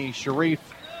Amani Sharif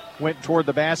went toward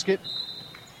the basket.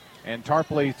 And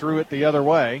Tarpley threw it the other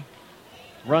way.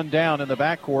 Run down in the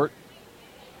backcourt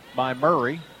by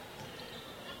Murray.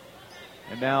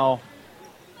 And now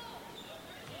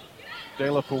De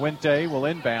La Fuente will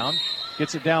inbound.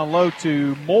 Gets it down low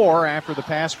to Moore after the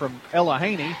pass from Ella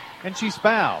Haney, and she's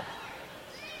fouled.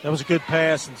 That was a good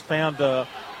pass and found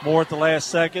Moore at the last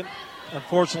second.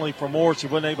 Unfortunately for Moore, she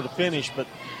wasn't able to finish, but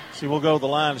she will go to the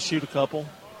line to shoot a couple.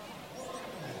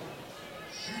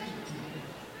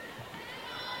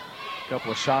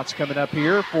 Couple of shots coming up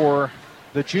here for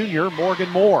the junior, Morgan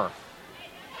Moore.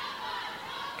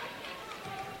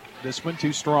 This one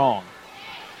too strong.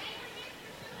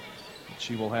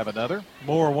 She will have another.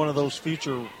 Moore, one of those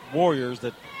future Warriors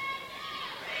that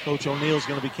Coach O'Neill's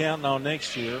going to be counting on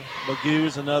next year. McGew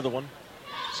is another one.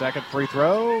 Second free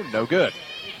throw, no good.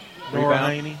 Nora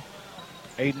Haney.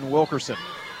 Aiden Wilkerson.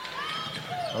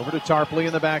 Over to Tarpley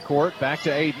in the backcourt. Back to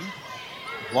Aiden.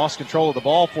 Lost control of the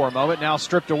ball for a moment. Now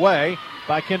stripped away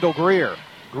by Kendall Greer.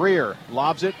 Greer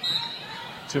lobs it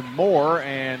to Moore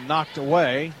and knocked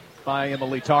away by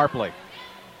Emily Tarpley.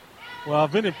 Well,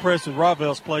 I've been impressed with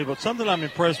Rockvale's play, but something I'm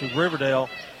impressed with Riverdale,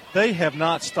 they have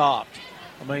not stopped.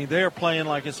 I mean, they're playing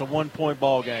like it's a one-point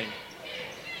ball game.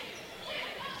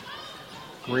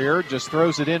 Greer just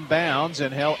throws it inbounds,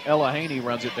 and Ella Haney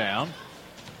runs it down.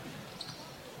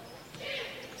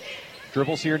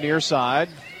 Dribbles here near side.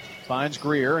 Finds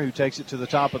Greer, who takes it to the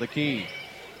top of the key.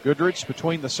 Goodrich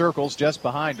between the circles, just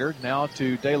behind her. Now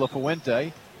to De La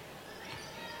Fuente.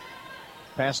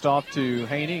 Passed off to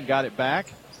Haney and got it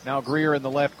back. Now Greer in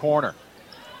the left corner.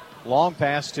 Long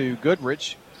pass to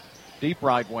Goodrich. Deep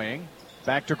right wing.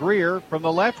 Back to Greer from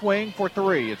the left wing for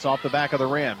three. It's off the back of the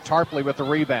rim. Tarpley with the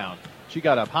rebound. She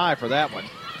got up high for that one.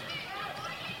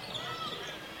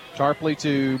 Tarpley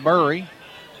to Murray.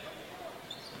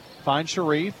 Finds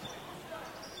Sharif.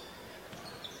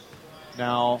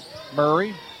 Now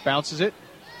Murray bounces it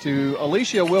to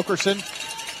Alicia Wilkerson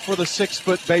for the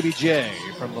 6-foot Baby J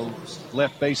from the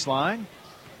left baseline.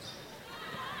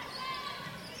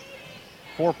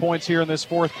 4 points here in this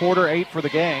fourth quarter, 8 for the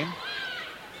game.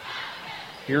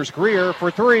 Here's Greer for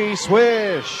three,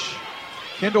 swish.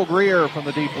 Kendall Greer from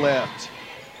the deep left.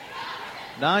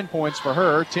 9 points for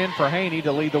her, 10 for Haney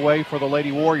to lead the way for the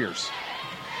Lady Warriors.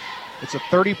 It's a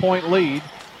 30-point lead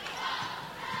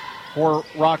for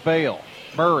Rockvale.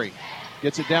 Murray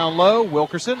gets it down low.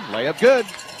 Wilkerson, layup good.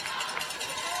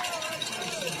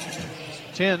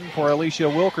 10 for Alicia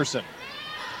Wilkerson.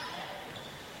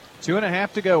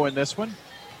 2.5 to go in this one.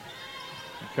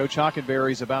 And Coach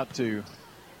Hockenberry's about to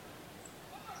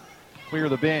clear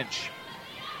the bench.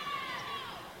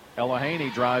 Ella Haney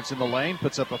drives in the lane,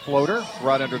 puts up a floater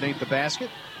right underneath the basket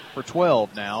for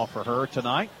 12 now for her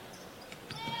tonight.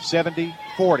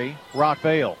 70-40,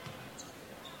 Rockvale.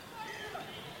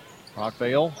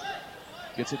 Rockvale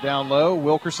gets it down low.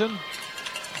 Wilkerson,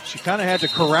 she kind of had to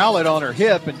corral it on her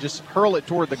hip and just hurl it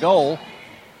toward the goal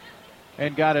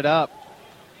and got it up.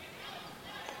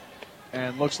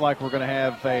 And looks like we're going to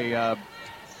have a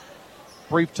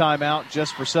brief timeout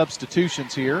just for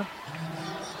substitutions here.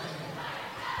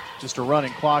 Just a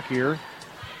running clock here,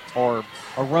 or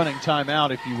a running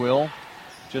timeout, if you will,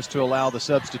 just to allow the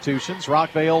substitutions.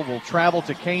 Rockvale will travel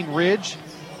to Cane Ridge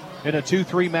in a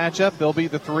 2-3 matchup. They'll be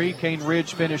the 3. Cane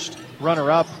Ridge finished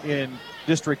runner-up in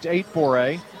District 8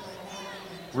 4A.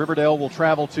 Riverdale will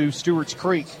travel to Stewart's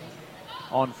Creek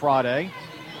on Friday,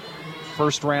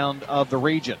 first round of the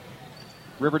region.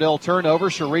 Riverdale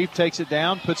turnover. Sharif takes it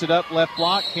down, puts it up, left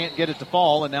block, can't get it to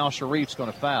fall, and now Sharif's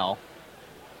going to foul.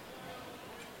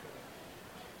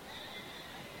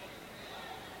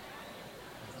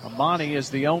 Amani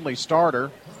is the only starter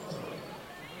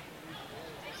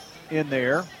in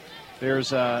there. There's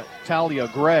Talia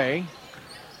Gray.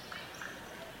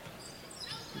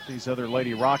 These other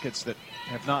Lady Rockets that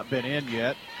have not been in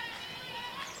yet.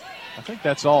 I think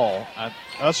that's all.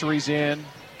 Ussery's in.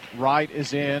 Wright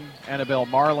is in. Annabelle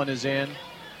Marlin is in.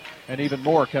 And even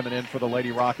more coming in for the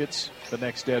Lady Rockets. The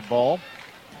next dead ball.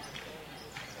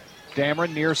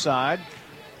 Dameron near side.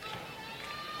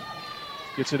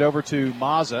 Gets it over to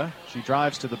Mazza. She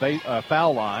drives to the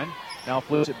foul line. Now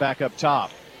flips it back up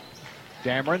top.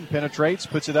 Dameron penetrates,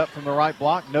 puts it up from the right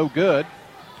block. No good.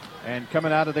 And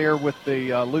coming out of there with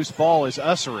the loose ball is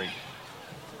Ussery.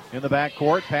 In the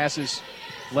backcourt, passes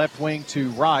left wing to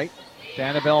right. To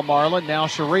Annabelle Marlin. Now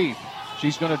Sharif.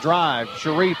 She's going to drive.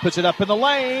 Sharif puts it up in the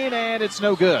lane, and it's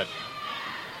no good.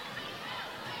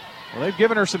 Well, they've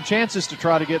given her some chances to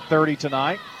try to get 30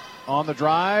 tonight. On the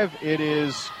drive, it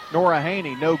is Nora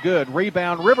Haney. No good.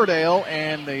 Rebound Riverdale,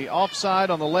 and the offside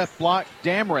on the left block,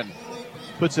 Dameron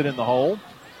puts it in the hole.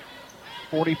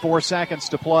 44 seconds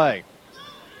to play.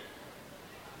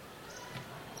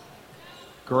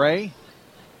 Gray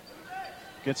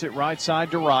gets it right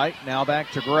side to right. Now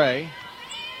back to Gray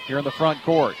here in the front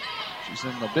court. She's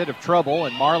in a bit of trouble,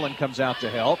 and Marlin comes out to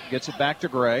help. Gets it back to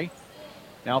Gray.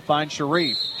 Now finds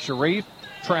Sharif. Sharif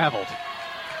traveled.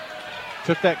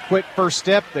 Took that quick first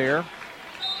step there.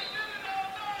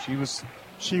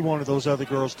 She wanted those other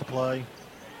girls to play.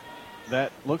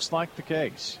 That looks like the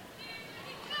case.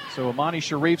 So Amani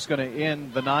Sharif's going to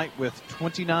end the night with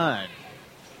 29.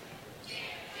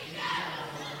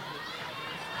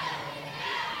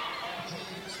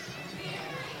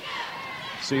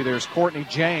 See, there's Courtney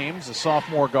James, a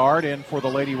sophomore guard, in for the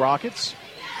Lady Rockets.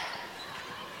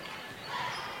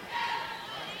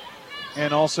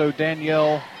 And also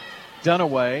Danielle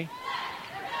Dunaway.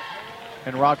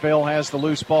 And Rockvale has the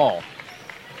loose ball.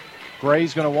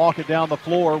 Gray's going to walk it down the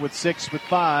floor with 6, with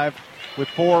 5, with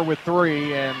 4, with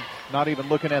 3, and not even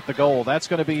looking at the goal. That's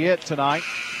going to be it tonight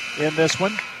in this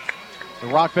one. The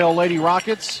Rockvale Lady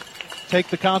Rockets take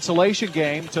the consolation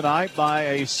game tonight by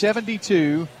a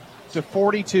 72-42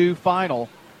 final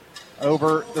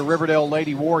over the Riverdale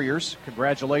Lady Warriors.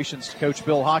 Congratulations to Coach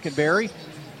Bill Hockenberry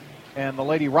and the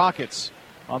Lady Rockets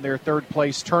on their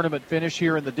third-place tournament finish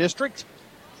here in the district.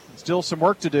 Still some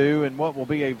work to do in what will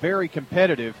be a very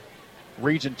competitive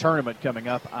region tournament coming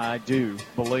up, I do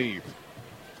believe.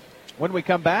 When we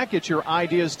come back, it's your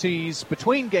Ideas Tees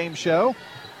Between Game show.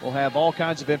 We'll have all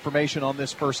kinds of information on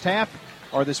this first half,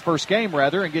 or this first game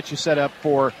rather, and get you set up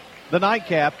for the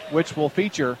nightcap, which will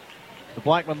feature the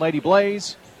Blackman Lady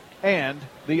Blaze and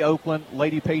the Oakland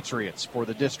Lady Patriots for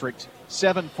the District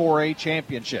 7 4A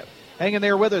Championship. Hang in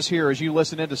there with us here as you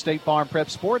listen into State Farm Prep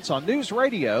Sports on News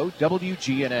Radio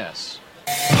WGNS.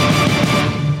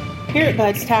 Here at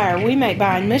Bud's Tire, we make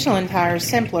buying Michelin tires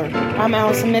simpler. I'm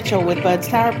Allison Mitchell with Bud's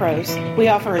Tire Pros. We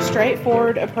offer a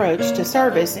straightforward approach to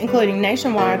service, including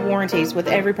nationwide warranties with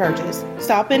every purchase.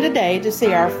 Stop in today to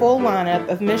see our full lineup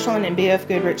of Michelin and BF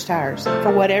Goodrich tires.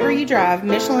 For whatever you drive,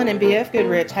 Michelin and BF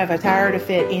Goodrich have a tire to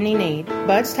fit any need.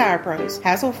 Bud's Tire Pros,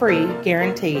 hassle-free,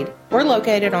 guaranteed. We're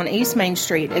located on East Main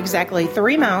Street, exactly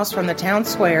 3 miles from the town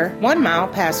square, 1 mile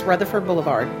past Rutherford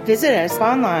Boulevard. Visit us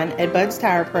online at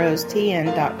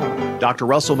budstirepros.tn.com. Dr.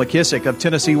 Russell McKissick of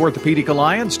Tennessee Orthopedic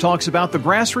Alliance talks about the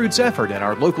grassroots effort in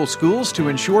our local schools to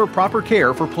ensure proper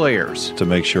care for players. To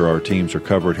make sure our teams are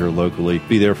covered here locally,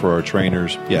 be there for our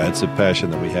trainers. Yeah, it's a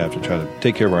passion that we have to try to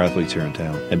take care of our athletes here in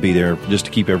town and be there just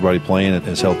to keep everybody playing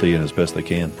as healthy and as best they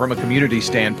can. From a community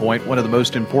standpoint, one of the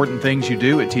most important things you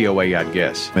do at TOA, I'd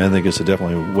guess. I think it's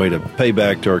definitely a way to pay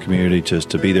back to our community,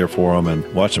 just to be there for them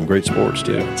and watch some great sports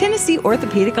too. Tennessee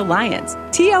Orthopedic Alliance,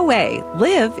 TOA,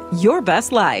 live your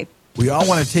best life. We all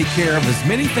want to take care of as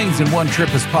many things in one trip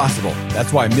as possible.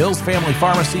 That's why Mills Family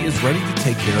Pharmacy is ready to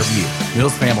take care of you.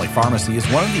 Mills Family Pharmacy is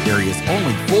one of the area's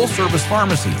only full-service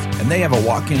pharmacies, and they have a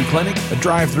walk-in clinic, a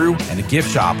drive-thru, and a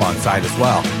gift shop on site as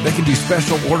well. They can do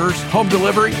special orders, home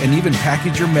delivery, and even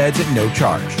package your meds at no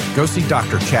charge. Go see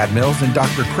Dr. Chad Mills and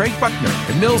Dr. Craig Buckner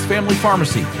at Mills Family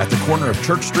Pharmacy at the corner of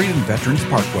Church Street and Veterans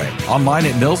Parkway. Online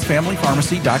at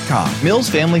millsfamilypharmacy.com. Mills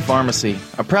Family Pharmacy,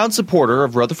 a proud supporter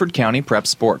of Rutherford County Prep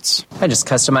Sports. I just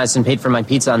customized and paid for my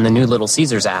pizza on the new Little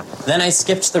Caesars app. Then I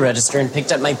skipped the register and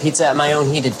picked up my pizza at my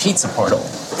own heated pizza portal.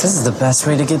 This is the best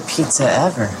way to get pizza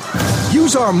ever.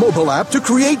 Use our mobile app to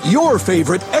create your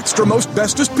favorite extra most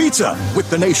bestest pizza with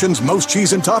the nation's most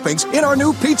cheese and toppings in our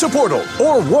new pizza portal.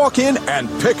 Or walk in and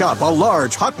pick up a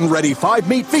large hot and ready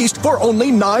 5-meat feast for only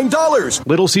 $9.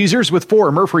 Little Caesars with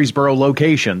 4 Murfreesboro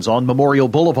locations on Memorial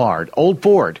Boulevard, Old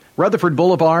Ford, Rutherford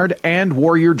Boulevard, and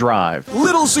Warrior Drive.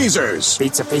 Little Caesars.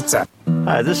 Pizza, pizza.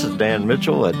 Hi, this is Dan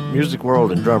Mitchell at Music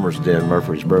World and Drummers Den,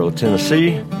 Murfreesboro,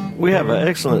 Tennessee. We have an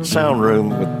excellent sound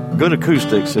room with good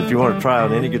acoustics. If you want to try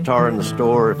out any guitar in the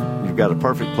store, if you've got a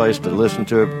perfect place to listen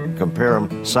to it, compare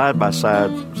them side by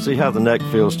side, see how the neck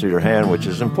feels to your hand, which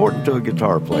is important to a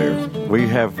guitar player. We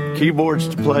have keyboards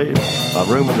to play, a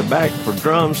room in the back for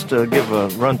drums to give a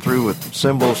run-through with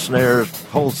cymbals, snares,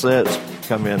 whole sets.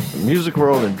 Come in Music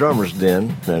World and Drummers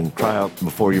Den and try out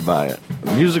before you buy it.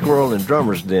 Music World and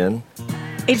Drummers Den.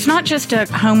 It's not just a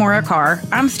home or a car.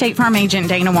 I'm State Farm Agent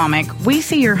Dana Womack. We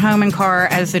see your home and car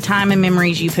as the time and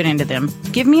memories you put into them.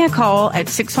 Give me a call at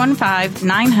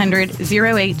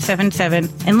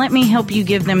 615-900-0877 and let me help you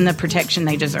give them the protection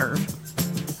they deserve.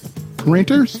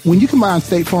 Renters, when you combine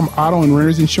State Farm auto and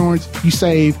renter's insurance, you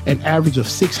save an average of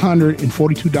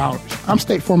 $642. I'm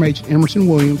State Farm Agent Emerson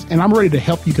Williams, and I'm ready to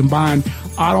help you combine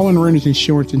auto and renter's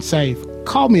insurance and save.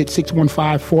 Call me at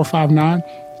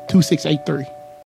 615-459-2683.